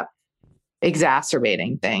end up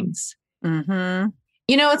exacerbating things. Mm-hmm.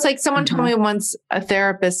 You know, it's like someone told me once, a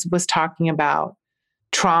therapist was talking about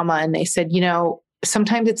trauma, and they said, you know,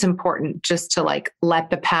 sometimes it's important just to like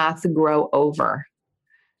let the path grow over,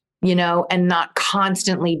 you know, and not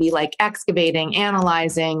constantly be like excavating,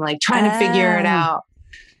 analyzing, like trying to figure it out.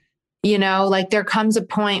 You know, like there comes a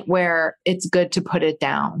point where it's good to put it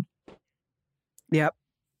down. Yep.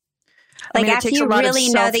 Like after you really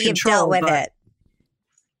know that you've dealt with it.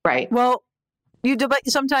 Right. Well, you do, but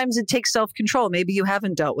sometimes it takes self-control. Maybe you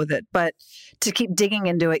haven't dealt with it, but to keep digging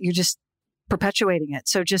into it, you're just perpetuating it.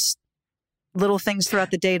 So just little things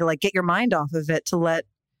throughout the day to like get your mind off of it, to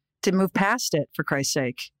move past it, for Christ's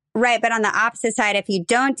sake. Right. But on the opposite side, if you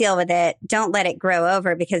don't deal with it, don't let it grow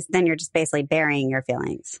over, because then you're just basically burying your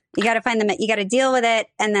feelings. You got to find them. You got to deal with it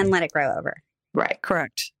and then let it grow over. Right.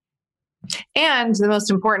 Correct. And the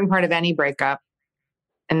most important part of any breakup,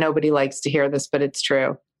 and nobody likes to hear this, but it's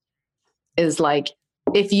true, is like,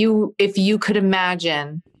 if you could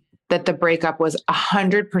imagine that the breakup was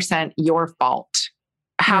 100% your fault,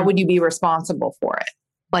 how would you be responsible for it?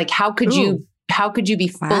 Like, how could you be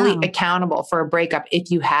fully accountable for a breakup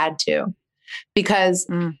if you had to? Because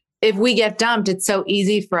if we get dumped, it's so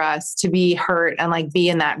easy for us to be hurt and like be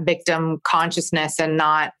in that victim consciousness and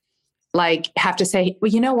not like have to say,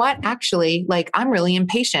 well, you know what? Actually, like, I'm really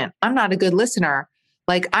impatient. I'm not a good listener.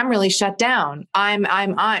 Like, I'm really shut down. I'm,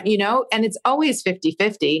 you know, and it's always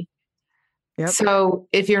 50-50. Yep. So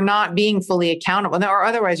if you're not being fully accountable, or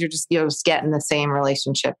otherwise you're just getting the same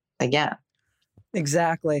relationship again.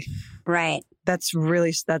 Exactly. Right. That's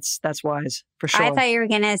wise for sure. I thought you were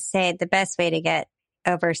going to say the best way to get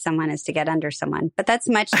over someone is to get under someone, but that's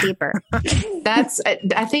much deeper.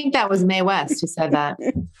 I think that was Mae West who said that.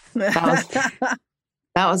 That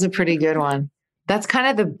was a pretty good one. That's kind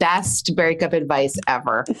of the best breakup advice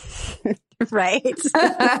ever. Right.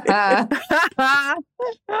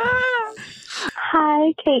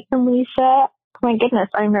 Hi, Kate and Leisha. My goodness,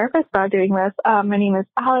 I'm nervous about doing this. My name is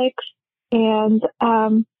Alex, and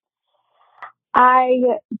I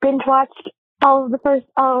binge watched all of the first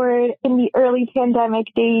hour in the early pandemic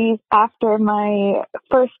days after my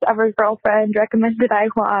first ever girlfriend recommended I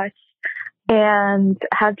watch, and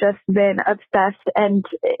have just been obsessed and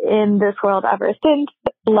in this world ever since.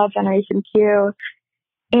 Love Generation Q.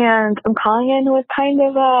 And I'm calling in with kind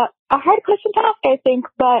of a hard question to ask, I think,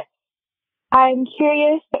 but I'm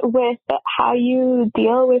curious with how you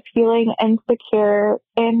deal with feeling insecure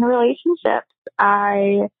in relationships.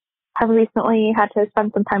 I have recently had to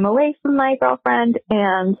spend some time away from my girlfriend,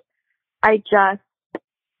 and I just,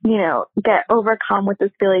 get overcome with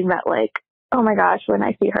this feeling that like, oh my gosh, when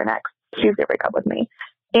I see her next, she's going to break up with me.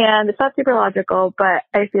 And it's not super logical, but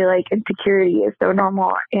I feel like insecurity is so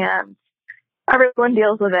normal and everyone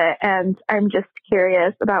deals with it. And I'm just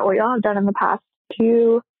curious about what y'all have done in the past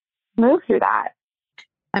to move through that.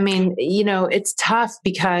 I mean, it's tough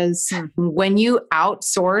because when you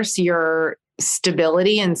outsource your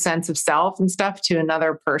stability and sense of self and stuff to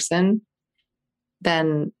another person,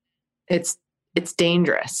 then it's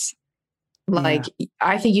dangerous. Like,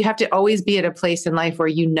 I think you have to always be at a place in life where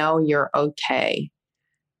you're okay,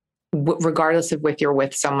 regardless of if you're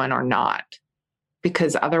with someone or not,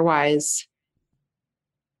 because otherwise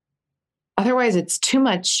it's too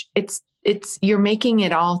much. You're making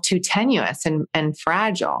it all too tenuous and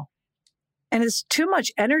fragile. And it's too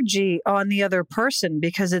much energy on the other person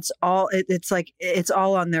because it's all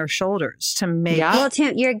on their shoulders to make. Yeah. Well,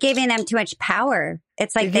 you're giving them too much power.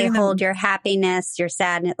 It's like they hold your happiness, your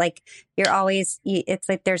sadness. Like it's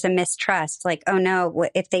like there's a mistrust. Like, oh no,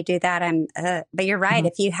 if they do that, but you're right. Mm-hmm.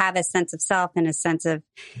 If you have a sense of self and a sense of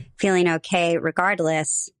feeling okay,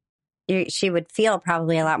 regardless, she would feel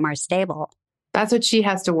probably a lot more stable. That's what she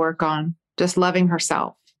has to work on. Just loving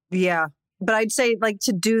herself. Yeah. But I'd say, like,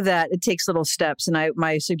 to do that, it takes little steps. And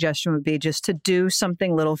my suggestion would be just to do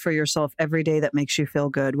something little for yourself every day that makes you feel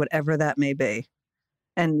good, whatever that may be,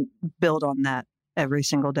 and build on that every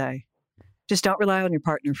single day. Just don't rely on your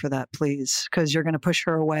partner for that, please, because you're going to push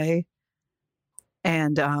her away.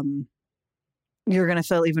 And you're going to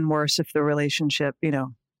feel even worse if the relationship,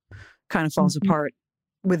 kind of falls apart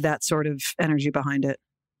with that sort of energy behind it.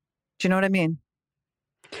 Do you know what I mean?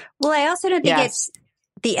 Well, I also don't think it's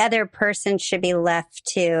the other person should be left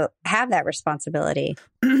to have that responsibility.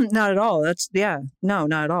 Not at all. No,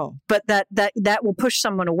 not at all. But that will push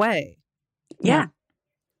someone away. Yeah.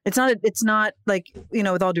 It's not like,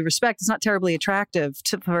 with all due respect, it's not terribly attractive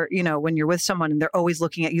for when you're with someone and they're always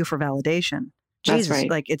looking at you for validation. Jesus, that's right.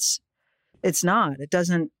 Like it's not, it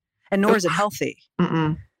doesn't, and nor is it healthy.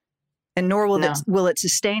 Mm-mm. and nor will No. will it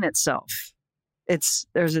sustain itself.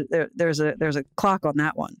 There's a clock on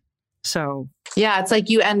that one. So Yeah, it's like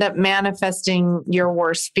you end up manifesting your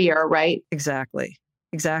worst fear, right? exactly.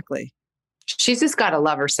 She's just got to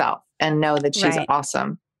love herself and know that she's Right.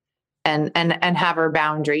 awesome, and have her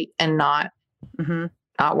boundary and not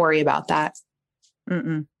worry about that.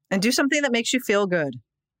 And do something that makes you feel good,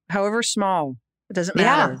 however small. It doesn't Yeah,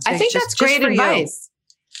 matter. I think that's great for you, advice.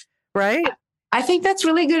 right? I think that's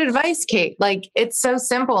really good advice, Kate. Like, it's so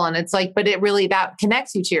simple, and it's like, but it really, that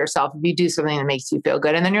connects you to yourself if you do something that makes you feel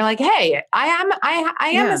good. And then you're like, hey, I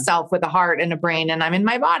am a self with a heart and a brain, and I'm in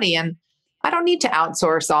my body, and I don't need to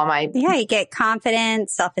outsource all my. Yeah, you get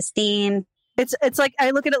confidence, self-esteem. It's like,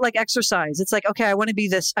 I look at it like exercise. It's like, okay, I want to be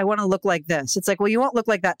this. I want to look like this. It's like, well, you won't look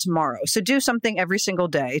like that tomorrow. So do something every single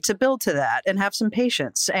day to build to that, and have some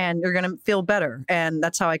patience, and you're going to feel better. And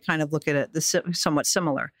that's how I kind of look at it. This somewhat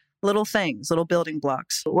similar. Little things, little building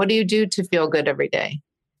blocks. What do you do to feel good every day?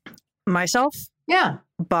 Myself? Yeah.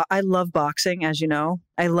 But I love boxing, as you know.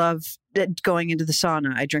 I love going into the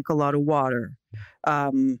sauna. I drink a lot of water.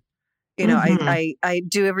 I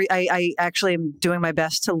actually am doing my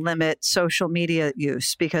best to limit social media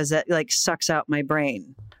use because that like sucks out my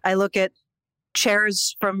brain. I look at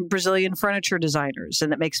chairs from Brazilian furniture designers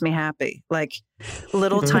and it makes me happy. Like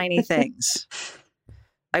little tiny things.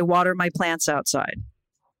 I water my plants outside.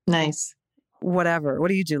 Nice. Whatever. What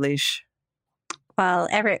do you do, Leash? Well,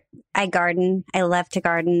 I garden. I love to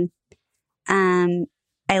garden. I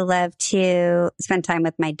love to spend time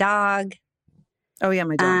with my dog. Oh yeah,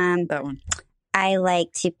 my dog. That one. I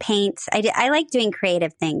like to paint. I like doing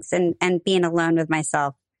creative things and being alone with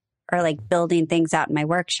myself, or like building things out in my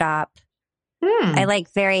workshop. I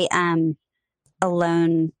like very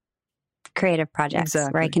alone creative projects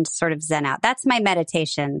where I can sort of zen out. That's my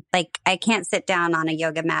meditation. Like I can't sit down on a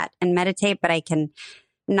yoga mat and meditate, but I can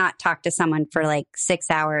not talk to someone for like 6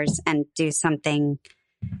 hours and do something,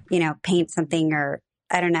 paint something, or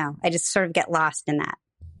I don't know. I just sort of get lost in that.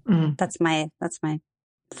 That's my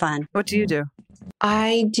fun. What do you do?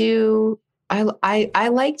 I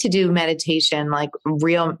like to do meditation, like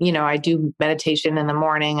real, I do meditation in the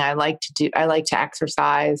morning. I like to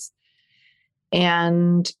exercise,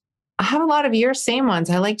 and I have a lot of your same ones.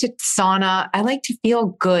 I like to sauna. I like to feel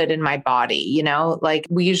good in my body, like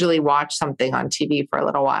we usually watch something on TV for a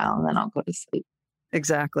little while and then I'll go to sleep.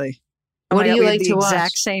 Exactly. What do you like to watch?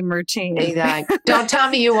 Exact same routine. Exactly. Don't tell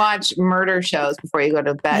me you watch murder shows before you go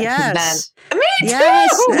to bed. Yes. Then, me too.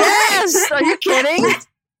 Yes. Are you kidding?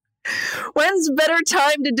 When's a better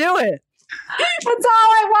time to do it? That's all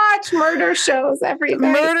I watch. Murder shows every day.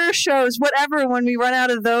 Murder shows, whatever. When we run out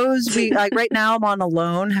of those, we like right now I'm on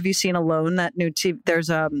Alone. Have you seen Alone? That new TV, there's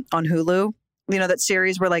on Hulu. That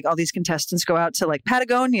series where like all these contestants go out to like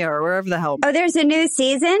Patagonia or wherever the hell. Oh, there's a new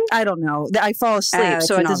season? I don't know. I fall asleep,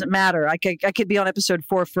 so it doesn't matter. I could be on episode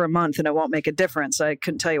 4 for a month and it won't make a difference. I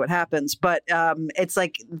couldn't tell you what happens, but it's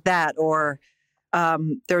like that. Or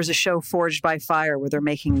there was a show Forged by Fire where they're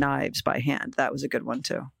making knives by hand. That was a good one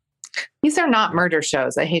too. These are not murder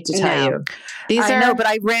shows. I hate to tell you. I know, but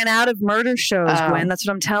I ran out of murder shows, Gwen. That's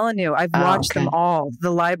what I'm telling you. I've watched them all.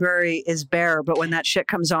 The library is bare, but when that shit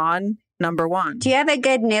comes on, number one. Do you have a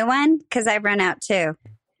good new one? Because I've run out too.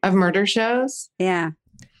 Of murder shows? Yeah.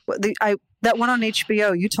 That one on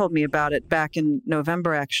HBO, you told me about it back in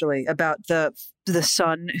November, actually, about the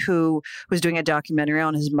son who was doing a documentary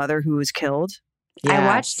on his mother who was killed. Yes. I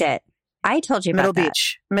watched it. I told you about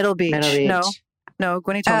Middle Beach. No,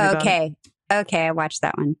 Gwenny told me about it. Okay, I watched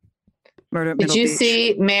that one. Did you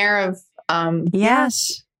see Mayor of...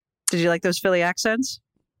 Yes. Did you like those Philly accents?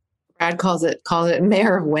 Brad calls it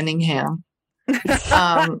Mayor of Winningham,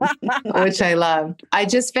 which I loved. I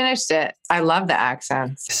just finished it. I love the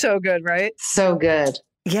accents. So good, right? So good.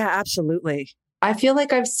 Yeah, absolutely. I feel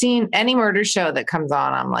like I've seen any murder show that comes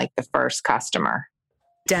on. I'm like the first customer.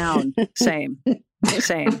 Down. Same.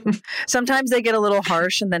 Sometimes they get a little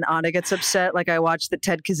harsh and then Anna gets upset. Like I watched the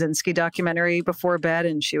Ted Kaczynski documentary before bed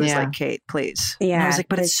and she was like, Kate, please. Yeah. And I was like,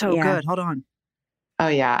 but it's so good. Hold on. Oh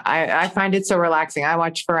yeah. I find it so relaxing. I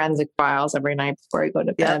watch Forensic Files every night before I go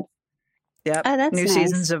to bed. Yep. Oh, that's new nice.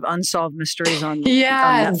 seasons of Unsolved Mysteries on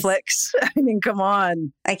Netflix. I mean, come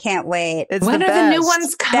on. I can't wait. It's when the are best. the new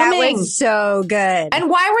ones coming? That was so good. And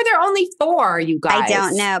why were there only 4, you guys? I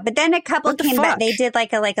don't know. But then a couple came back. They did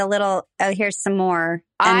like a little, here's some more.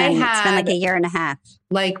 And then it's been like a year and a half.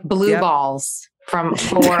 Like blue balls from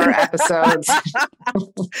 4 episodes.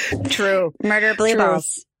 True. Murder blue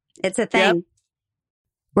balls. It's a thing. Yep.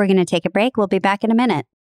 We're going to take a break. We'll be back in a minute.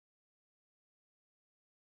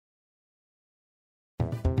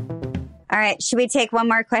 All right. Should we take one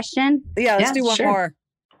more question? Yeah, let's do one more.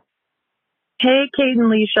 Hey, Kate and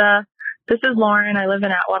Leisha. This is Lauren. I live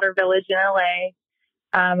in Atwater Village in LA.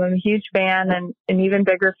 I'm a huge fan and an even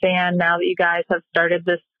bigger fan now that you guys have started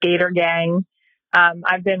this skater gang.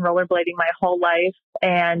 I've been rollerblading my whole life,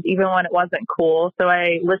 and even when it wasn't cool. So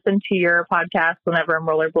I listen to your podcast whenever I'm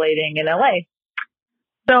rollerblading in LA.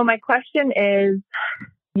 So my question is,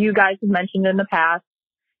 you guys have mentioned in the past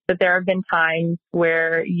that there have been times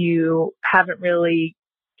where you haven't really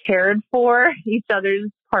cared for each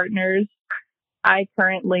other's partners. I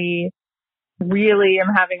currently really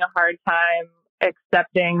am having a hard time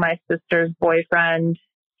accepting my sister's boyfriend.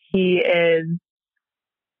 He is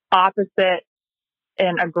opposite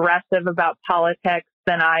and aggressive about politics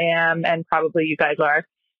than I am, and probably you guys are.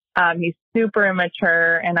 He's super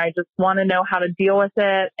immature, and I just want to know how to deal with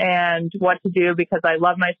it and what to do because I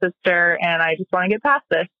love my sister and I just want to get past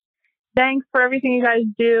this. Thanks for everything you guys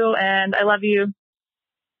do, and I love you.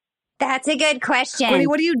 That's a good question.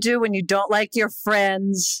 What do you do when you don't like your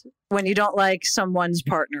friends, when you don't like someone's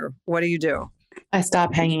partner? What do you do? I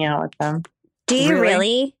stop hanging out with them. Do you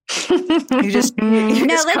really? You just no,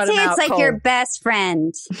 let's say it's like your best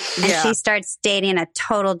friend and she starts dating a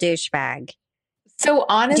total douchebag. So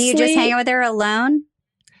honestly, do you just hang out with her alone?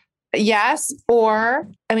 Yes. Or,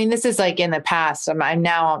 I mean, this is like in the past. I'm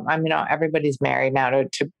everybody's married now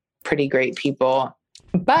to pretty great people.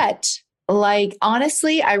 But like,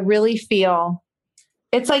 honestly, I really feel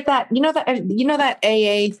it's like that, that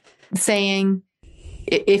AA saying,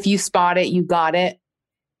 if you spot it, you got it.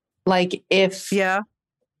 Like if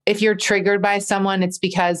you're triggered by someone, it's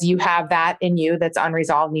because you have that in you that's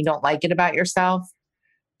unresolved and you don't like it about yourself.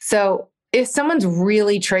 So if someone's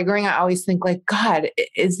really triggering, I always think like, God,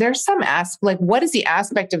 is there some like, what is the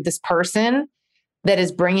aspect of this person that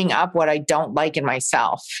is bringing up what I don't like in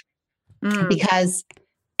myself? Because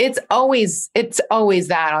it's always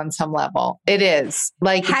that on some level. It is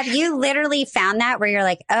like, have you literally found that where you're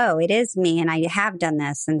like, oh, it is me and I have done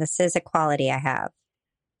this and this is a quality I have?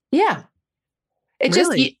 Yeah.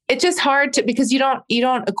 It's just hard to, because you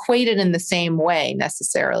don't equate it in the same way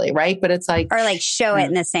necessarily. Right. But it's like, or like show it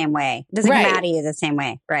in the same way. It doesn't come out of you the same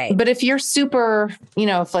way. Right. But if you're super,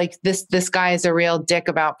 if like this guy is a real dick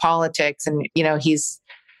about politics and, he's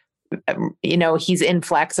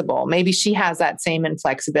inflexible, maybe she has that same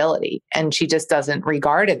inflexibility and she just doesn't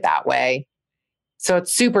regard it that way. So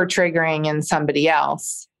it's super triggering in somebody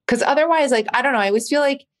else. Cause otherwise, like, I don't know. I always feel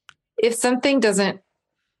like if someone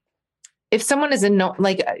is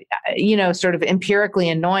sort of empirically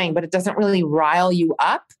annoying, but it doesn't really rile you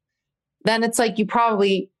up, then it's like you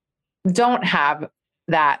probably don't have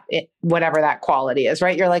that, whatever that quality is,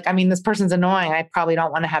 right? You're like, I mean, this person's annoying. I probably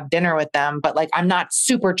don't want to have dinner with them, but like, I'm not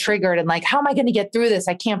super triggered and like, how am I going to get through this?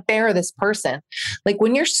 I can't bear this person. Like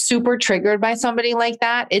when you're super triggered by somebody like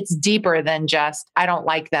that, it's deeper than just, I don't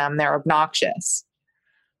like them. They're obnoxious.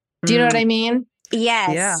 Do you know what I mean?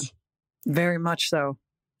 Yes. Yeah, very much so.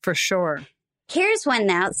 For sure. Here's one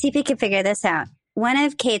now. See if you can figure this out. One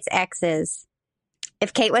of Kate's exes,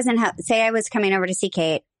 if Kate wasn't, say I was coming over to see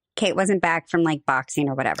Kate wasn't back from like boxing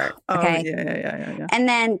or whatever. Okay. Oh, yeah. And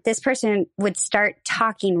then this person would start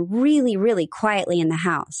talking really, really quietly in the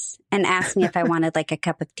house and ask me if I wanted like a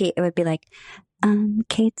cup of tea. It would be like,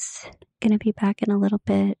 Kate's going to be back in a little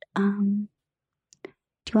bit. Do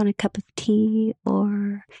you want a cup of tea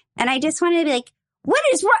and I just wanted to be like, what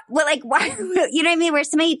is wrong? Well, like, why? You know what I mean? Where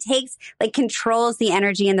somebody controls the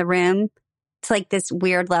energy in the room to like this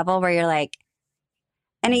weird level where you're like,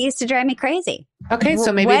 and it used to drive me crazy. Okay.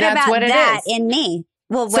 So maybe that's what it is in me.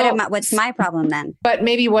 Well, what's my problem then? But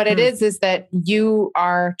maybe what it is that you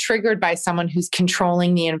are triggered by someone who's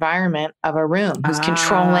controlling the environment of a room, who's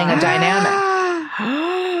controlling a dynamic.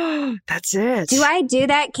 That's it. Do I do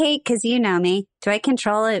that, Kate? Because you know me. Do I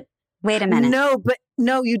control it? Wait a minute.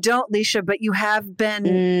 No, you don't, Leisha, but you have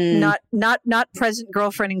been not present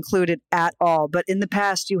girlfriend included at all. But in the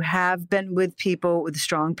past, you have been with people with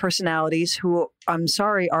strong personalities who, I'm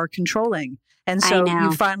sorry, are controlling. And so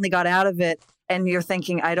you finally got out of it and you're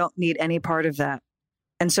thinking, I don't need any part of that.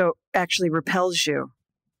 And so actually repels you.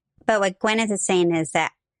 But what Gwyneth is saying is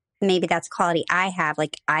that maybe that's quality I have.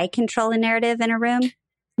 Like I control a narrative in a room.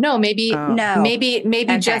 No, maybe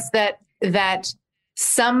just that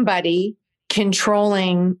somebody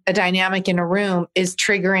controlling a dynamic in a room is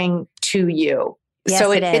triggering to you. Yes,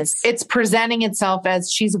 so it's presenting itself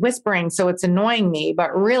as she's whispering. So it's annoying me,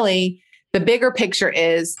 but really the bigger picture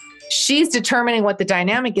is she's determining what the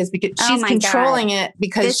dynamic is because she's controlling it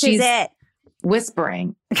because she's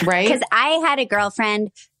whispering, right? Because I had a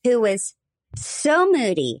girlfriend who was so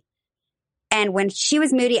moody And when she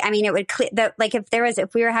was moody, I mean, it would like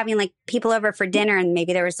if we were having like people over for dinner and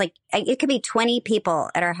maybe there was like, it could be 20 people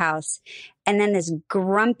at our house. And then this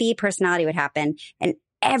grumpy personality would happen and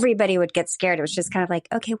everybody would get scared. It was just kind of like,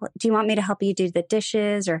 okay, well, do you want me to help you do the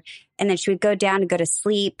dishes? And then she would go down to go to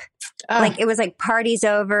sleep. Like it was like parties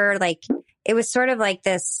over. Like it was sort of like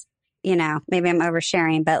this, you know, maybe I'm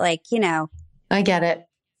oversharing, but like, you know, I get it.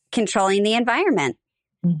 Controlling the environment.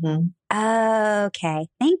 Okay.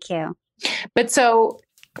 Thank you. But so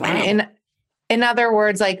in other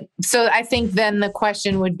words, like, so I think then the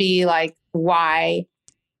question would be like, why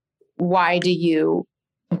do you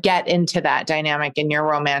get into that dynamic in your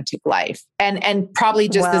romantic life? And probably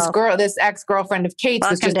just this ex-girlfriend of Kate's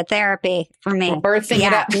was just to therapy for me. Birthing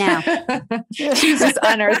it up. No. She's just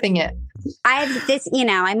unearthing it. I've this, you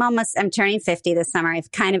know, I'm turning 50 this summer.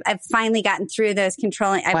 I've finally gotten through those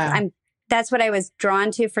controlling. That's what I was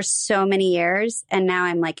drawn to for so many years. And now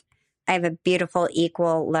I'm like, I have a beautiful,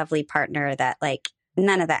 equal, lovely partner that like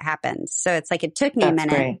none of that happened. So it's like, it took me a minute,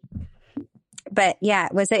 great. But yeah,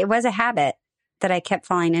 it was a habit that I kept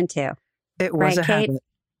falling into. It was a Kate? habit.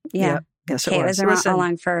 Yeah. Yep. Yes, Kate it was. was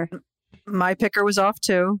along for. My picker was off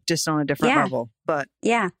too, just on a different level, but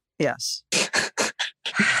yeah. Yes.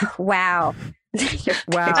 Wow.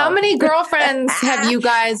 Wow. How many girlfriends have you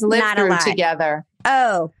guys lived through together?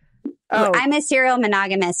 Oh, I'm a serial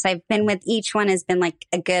monogamist. I've been with each one has been like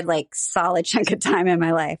a good, like solid chunk of time in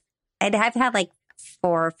my life. I've had like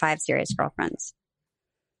 4 or 5 serious girlfriends.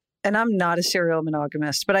 And I'm not a serial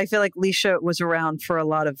monogamist, but I feel like Leisha was around for a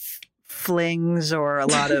lot of flings or a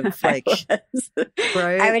lot of like,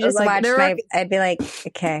 right? I would just like, I'd be like,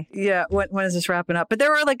 okay. Yeah. When is this wrapping up? But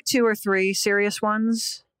there were like 2 or 3 serious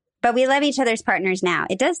ones. But we love each other's partners now.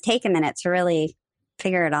 It does take a minute to really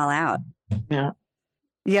figure it all out. Yeah.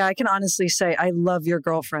 Yeah, I can honestly say I love your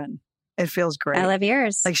girlfriend. It feels great. I love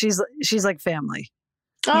yours. Like she's like family.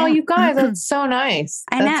 Oh, you guys, that's so nice.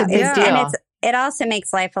 I know. That's a big deal. And it also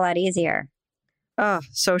makes life a lot easier. Oh,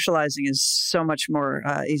 socializing is so much more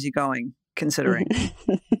easygoing considering.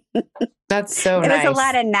 That's so nice. It was a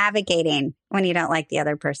lot of navigating when you don't like the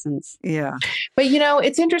other person's. Yeah. But you know,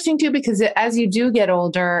 it's interesting too, because as you do get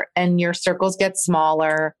older and your circles get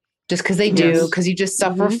smaller, just because they do, because you just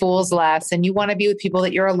suffer fools less and you want to be with people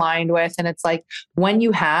that you're aligned with. And it's like when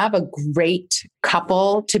you have a great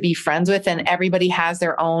couple to be friends with and everybody has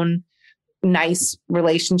their own nice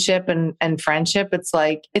relationship and friendship, it's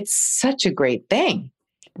like, it's such a great thing.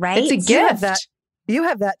 Right? It's a gift. You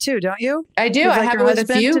have that too, don't you? I do. I have it with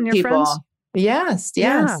a few people. Yes.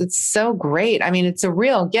 Yeah. It's so great. I mean, it's a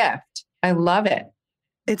real gift. I love it.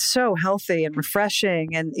 It's so healthy and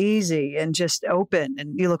refreshing and easy and just open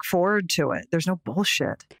and you look forward to it. There's no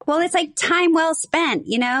bullshit. Well, it's like time well spent,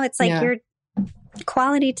 you know? It's like your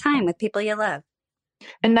quality time with people you love.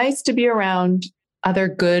 And nice to be around other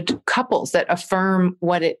good couples that affirm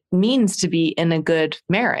what it means to be in a good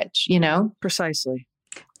marriage, you know? Precisely.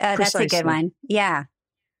 That's a good one. Yeah.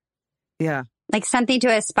 Yeah. Like something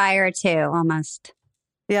to aspire to almost.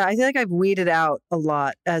 Yeah, I feel like I've weeded out a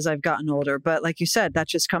lot as I've gotten older, but like you said, that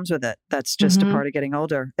just comes with it. That's just a part of getting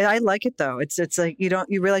older. I like it though. It's like you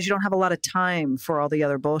realize you don't have a lot of time for all the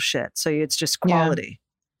other bullshit. So it's just quality.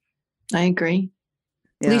 Yeah. I agree.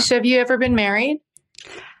 Yeah. Leisha, have you ever been married?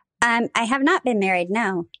 I have not been married.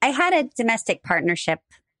 No, I had a domestic partnership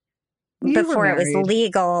before it was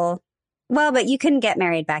legal. Well, but you couldn't get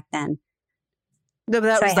married back then. No, but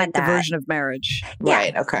that was like the version of marriage. Yeah.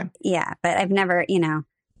 Right. Okay. Yeah. But I've never,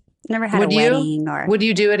 never had a wedding or. Would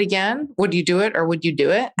you do it again? Would you do it or would you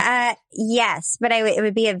do it? Yes, but it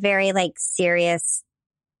would be a very like serious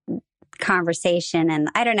conversation. And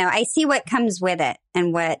I don't know. I see what comes with it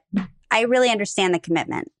and I really understand the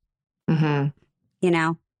commitment, you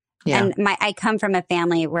know? Yeah. And I come from a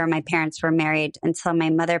family where my parents were married until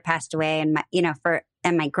my mother passed away and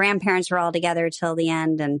and my grandparents were all together till the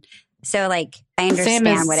end. And so like, I understand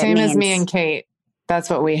what it means. Same as me and Kate. That's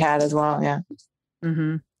what we had as well. Yeah.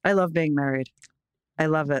 Mm-hmm. I love being married. I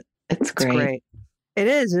love it. It's great. It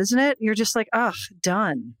is, isn't it? You're just like,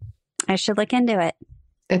 done. I should look into it.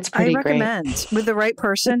 It's pretty great. I recommend. With the right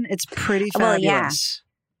person, it's pretty fabulous. Well, yeah.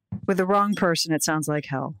 With the wrong person, it sounds like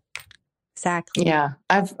hell. Exactly. Yeah.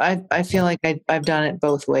 I feel like I've done it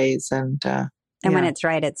both ways. And when it's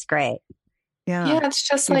right, it's great. Yeah. Yeah. It's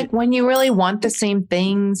just like when you really want the same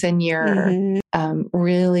things and you're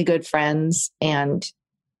really good friends and,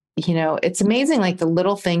 it's amazing, like the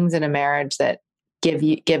little things in a marriage that give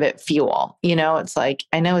it fuel. It's like,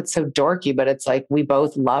 I know it's so dorky, but it's like, we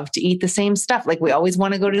both love to eat the same stuff. Like we always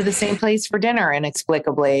want to go to the same place for dinner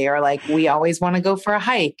inexplicably, or like, we always want to go for a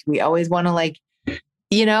hike. We always want to like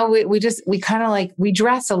you know, we kind of like, we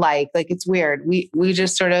dress alike. Like, it's weird. We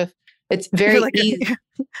just sort of, it's very easy.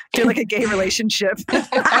 You're like a gay relationship.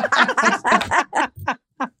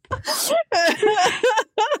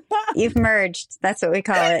 You've merged. That's what we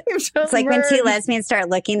call it. It's like when two lesbians start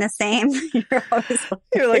looking the same.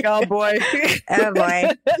 You're like, oh boy. Oh boy.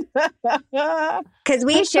 Because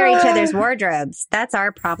we share each other's wardrobes. That's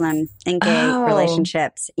our problem in gay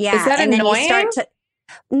relationships. Yeah. Is that and annoying? Then you start to.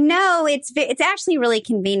 No, it's actually really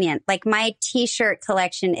convenient. Like my t-shirt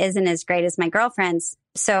collection isn't as great as my girlfriend's.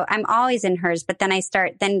 So I'm always in hers. But then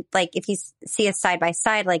like if you see us side by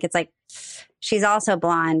side, like it's like she's also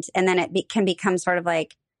blonde. And then it can become sort of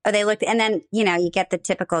like, oh, they look, and then, you know, you get the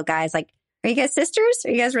typical guys like, are you guys sisters?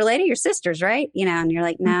 Are you guys related? You're sisters, right? You know, and you're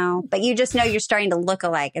like, no, but you just know you're starting to look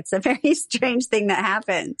alike. It's a very strange thing that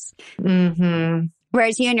happens. Mm-hmm.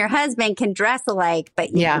 Whereas you and your husband can dress alike,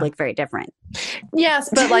 but you look very different. Yes.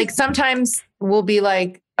 But like sometimes we'll be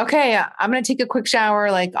like, okay, I'm going to take a quick shower.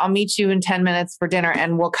 Like I'll meet you in 10 minutes for dinner,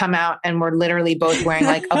 and we'll come out and we're literally both wearing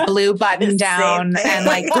like a blue button down and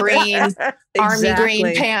like green army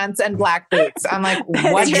green pants and black boots. I'm like,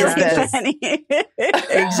 what is this?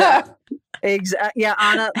 Exactly. Yeah,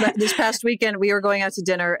 Anna, this past weekend we were going out to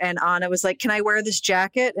dinner and Anna was like, can I wear this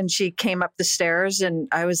jacket? And she came up the stairs and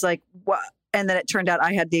I was like, what? And then it turned out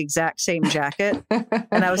I had the exact same jacket.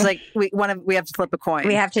 And I was like, we have to flip a coin.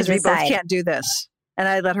 We have to decide. We both can't do this. And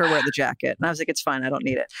I let her wear the jacket. And I was like, it's fine. I don't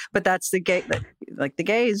need it. But that's the gay, like the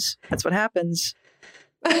gays. That's what happens.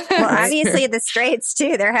 Well, obviously the straights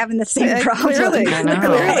too. They're having the same problem. Clearly.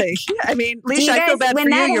 I mean, Leisha, I feel bad for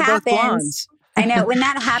you. You're both blondes. I know. When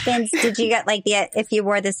that happens, did you get like if you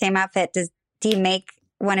wore the same outfit, do you make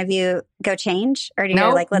one of you go change, or do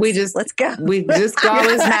you like let's go? We just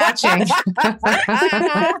always matching.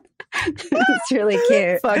 It's really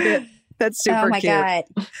cute. Fuck it. That's super cute. Oh my God.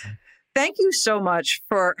 Thank you so much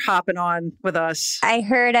for hopping on with us. I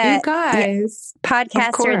heard you guys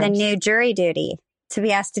podcasts are the new jury duty, to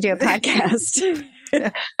be asked to do a podcast.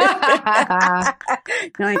 You're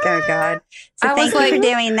like, oh God. So thank you for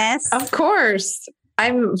doing this. Of course.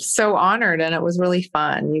 I'm so honored, and it was really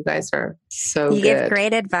fun. You guys are so good. You give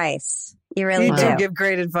great advice. You really do. You give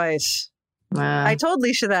great advice. Wow. I told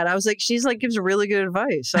Leisha that. I was like, she's like, gives really good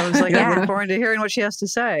advice. I was like, I look forward to hearing what she has to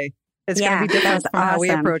say. It's going to be different from how we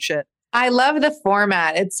approach it. I love the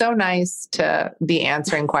format. It's so nice to be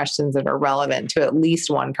answering questions that are relevant to at least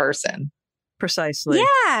one person. Precisely.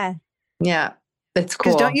 Yeah. Yeah. It's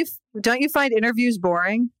cool. Don't you find interviews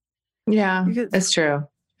boring? Yeah, it's true.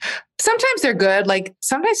 Sometimes they're good. Like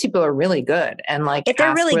sometimes people are really good and like if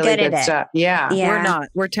they're really good at stuff. it. Yeah. We're not.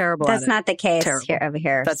 We're terrible. That's at not the case terrible. over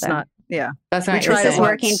here. That's not. Yeah. That's not. This is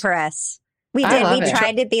working for us. We did. We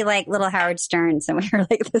tried to be like little Howard Sterns, and we were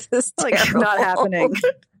like, "This is terrible. Not happening."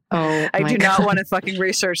 Oh, I do not want to fucking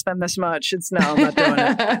research them this much. I'm not doing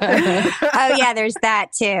it. Oh yeah, there's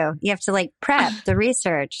that too. You have to like prep the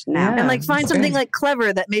research now and like find something like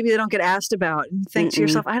clever that maybe they don't get asked about, and think to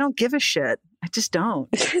yourself, "I don't give a shit. I just don't.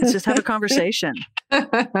 Let's just have a conversation."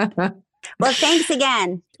 Well, thanks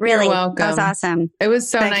again. Really, you're welcome. That was awesome. It was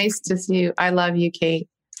so nice to see you. I love you, Kate.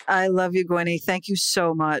 I love you, Gwenny. Thank you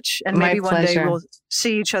so much. And maybe one day we'll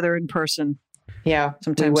see each other in person. Yeah,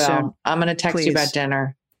 sometime we will. soon. I'm going to text you about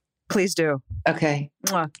dinner. Please do. Okay.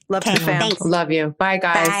 Mwah. Love to the fam. Thanks. Love you. Bye,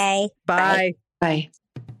 guys. Bye. Bye. Bye.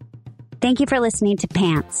 Thank you for listening to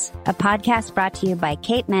Pants, a podcast brought to you by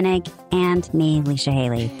Kate Menig and me, Leisha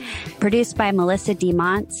Haley. Produced by Melissa D.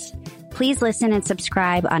 Montz. Please listen and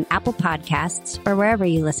subscribe on Apple Podcasts or wherever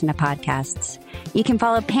you listen to podcasts. You can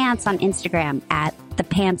follow Pants on Instagram at The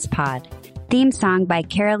Pants Pod. Theme song by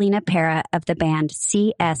Carolina Pera of the band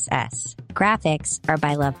CSS. Graphics are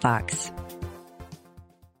by Love Fox.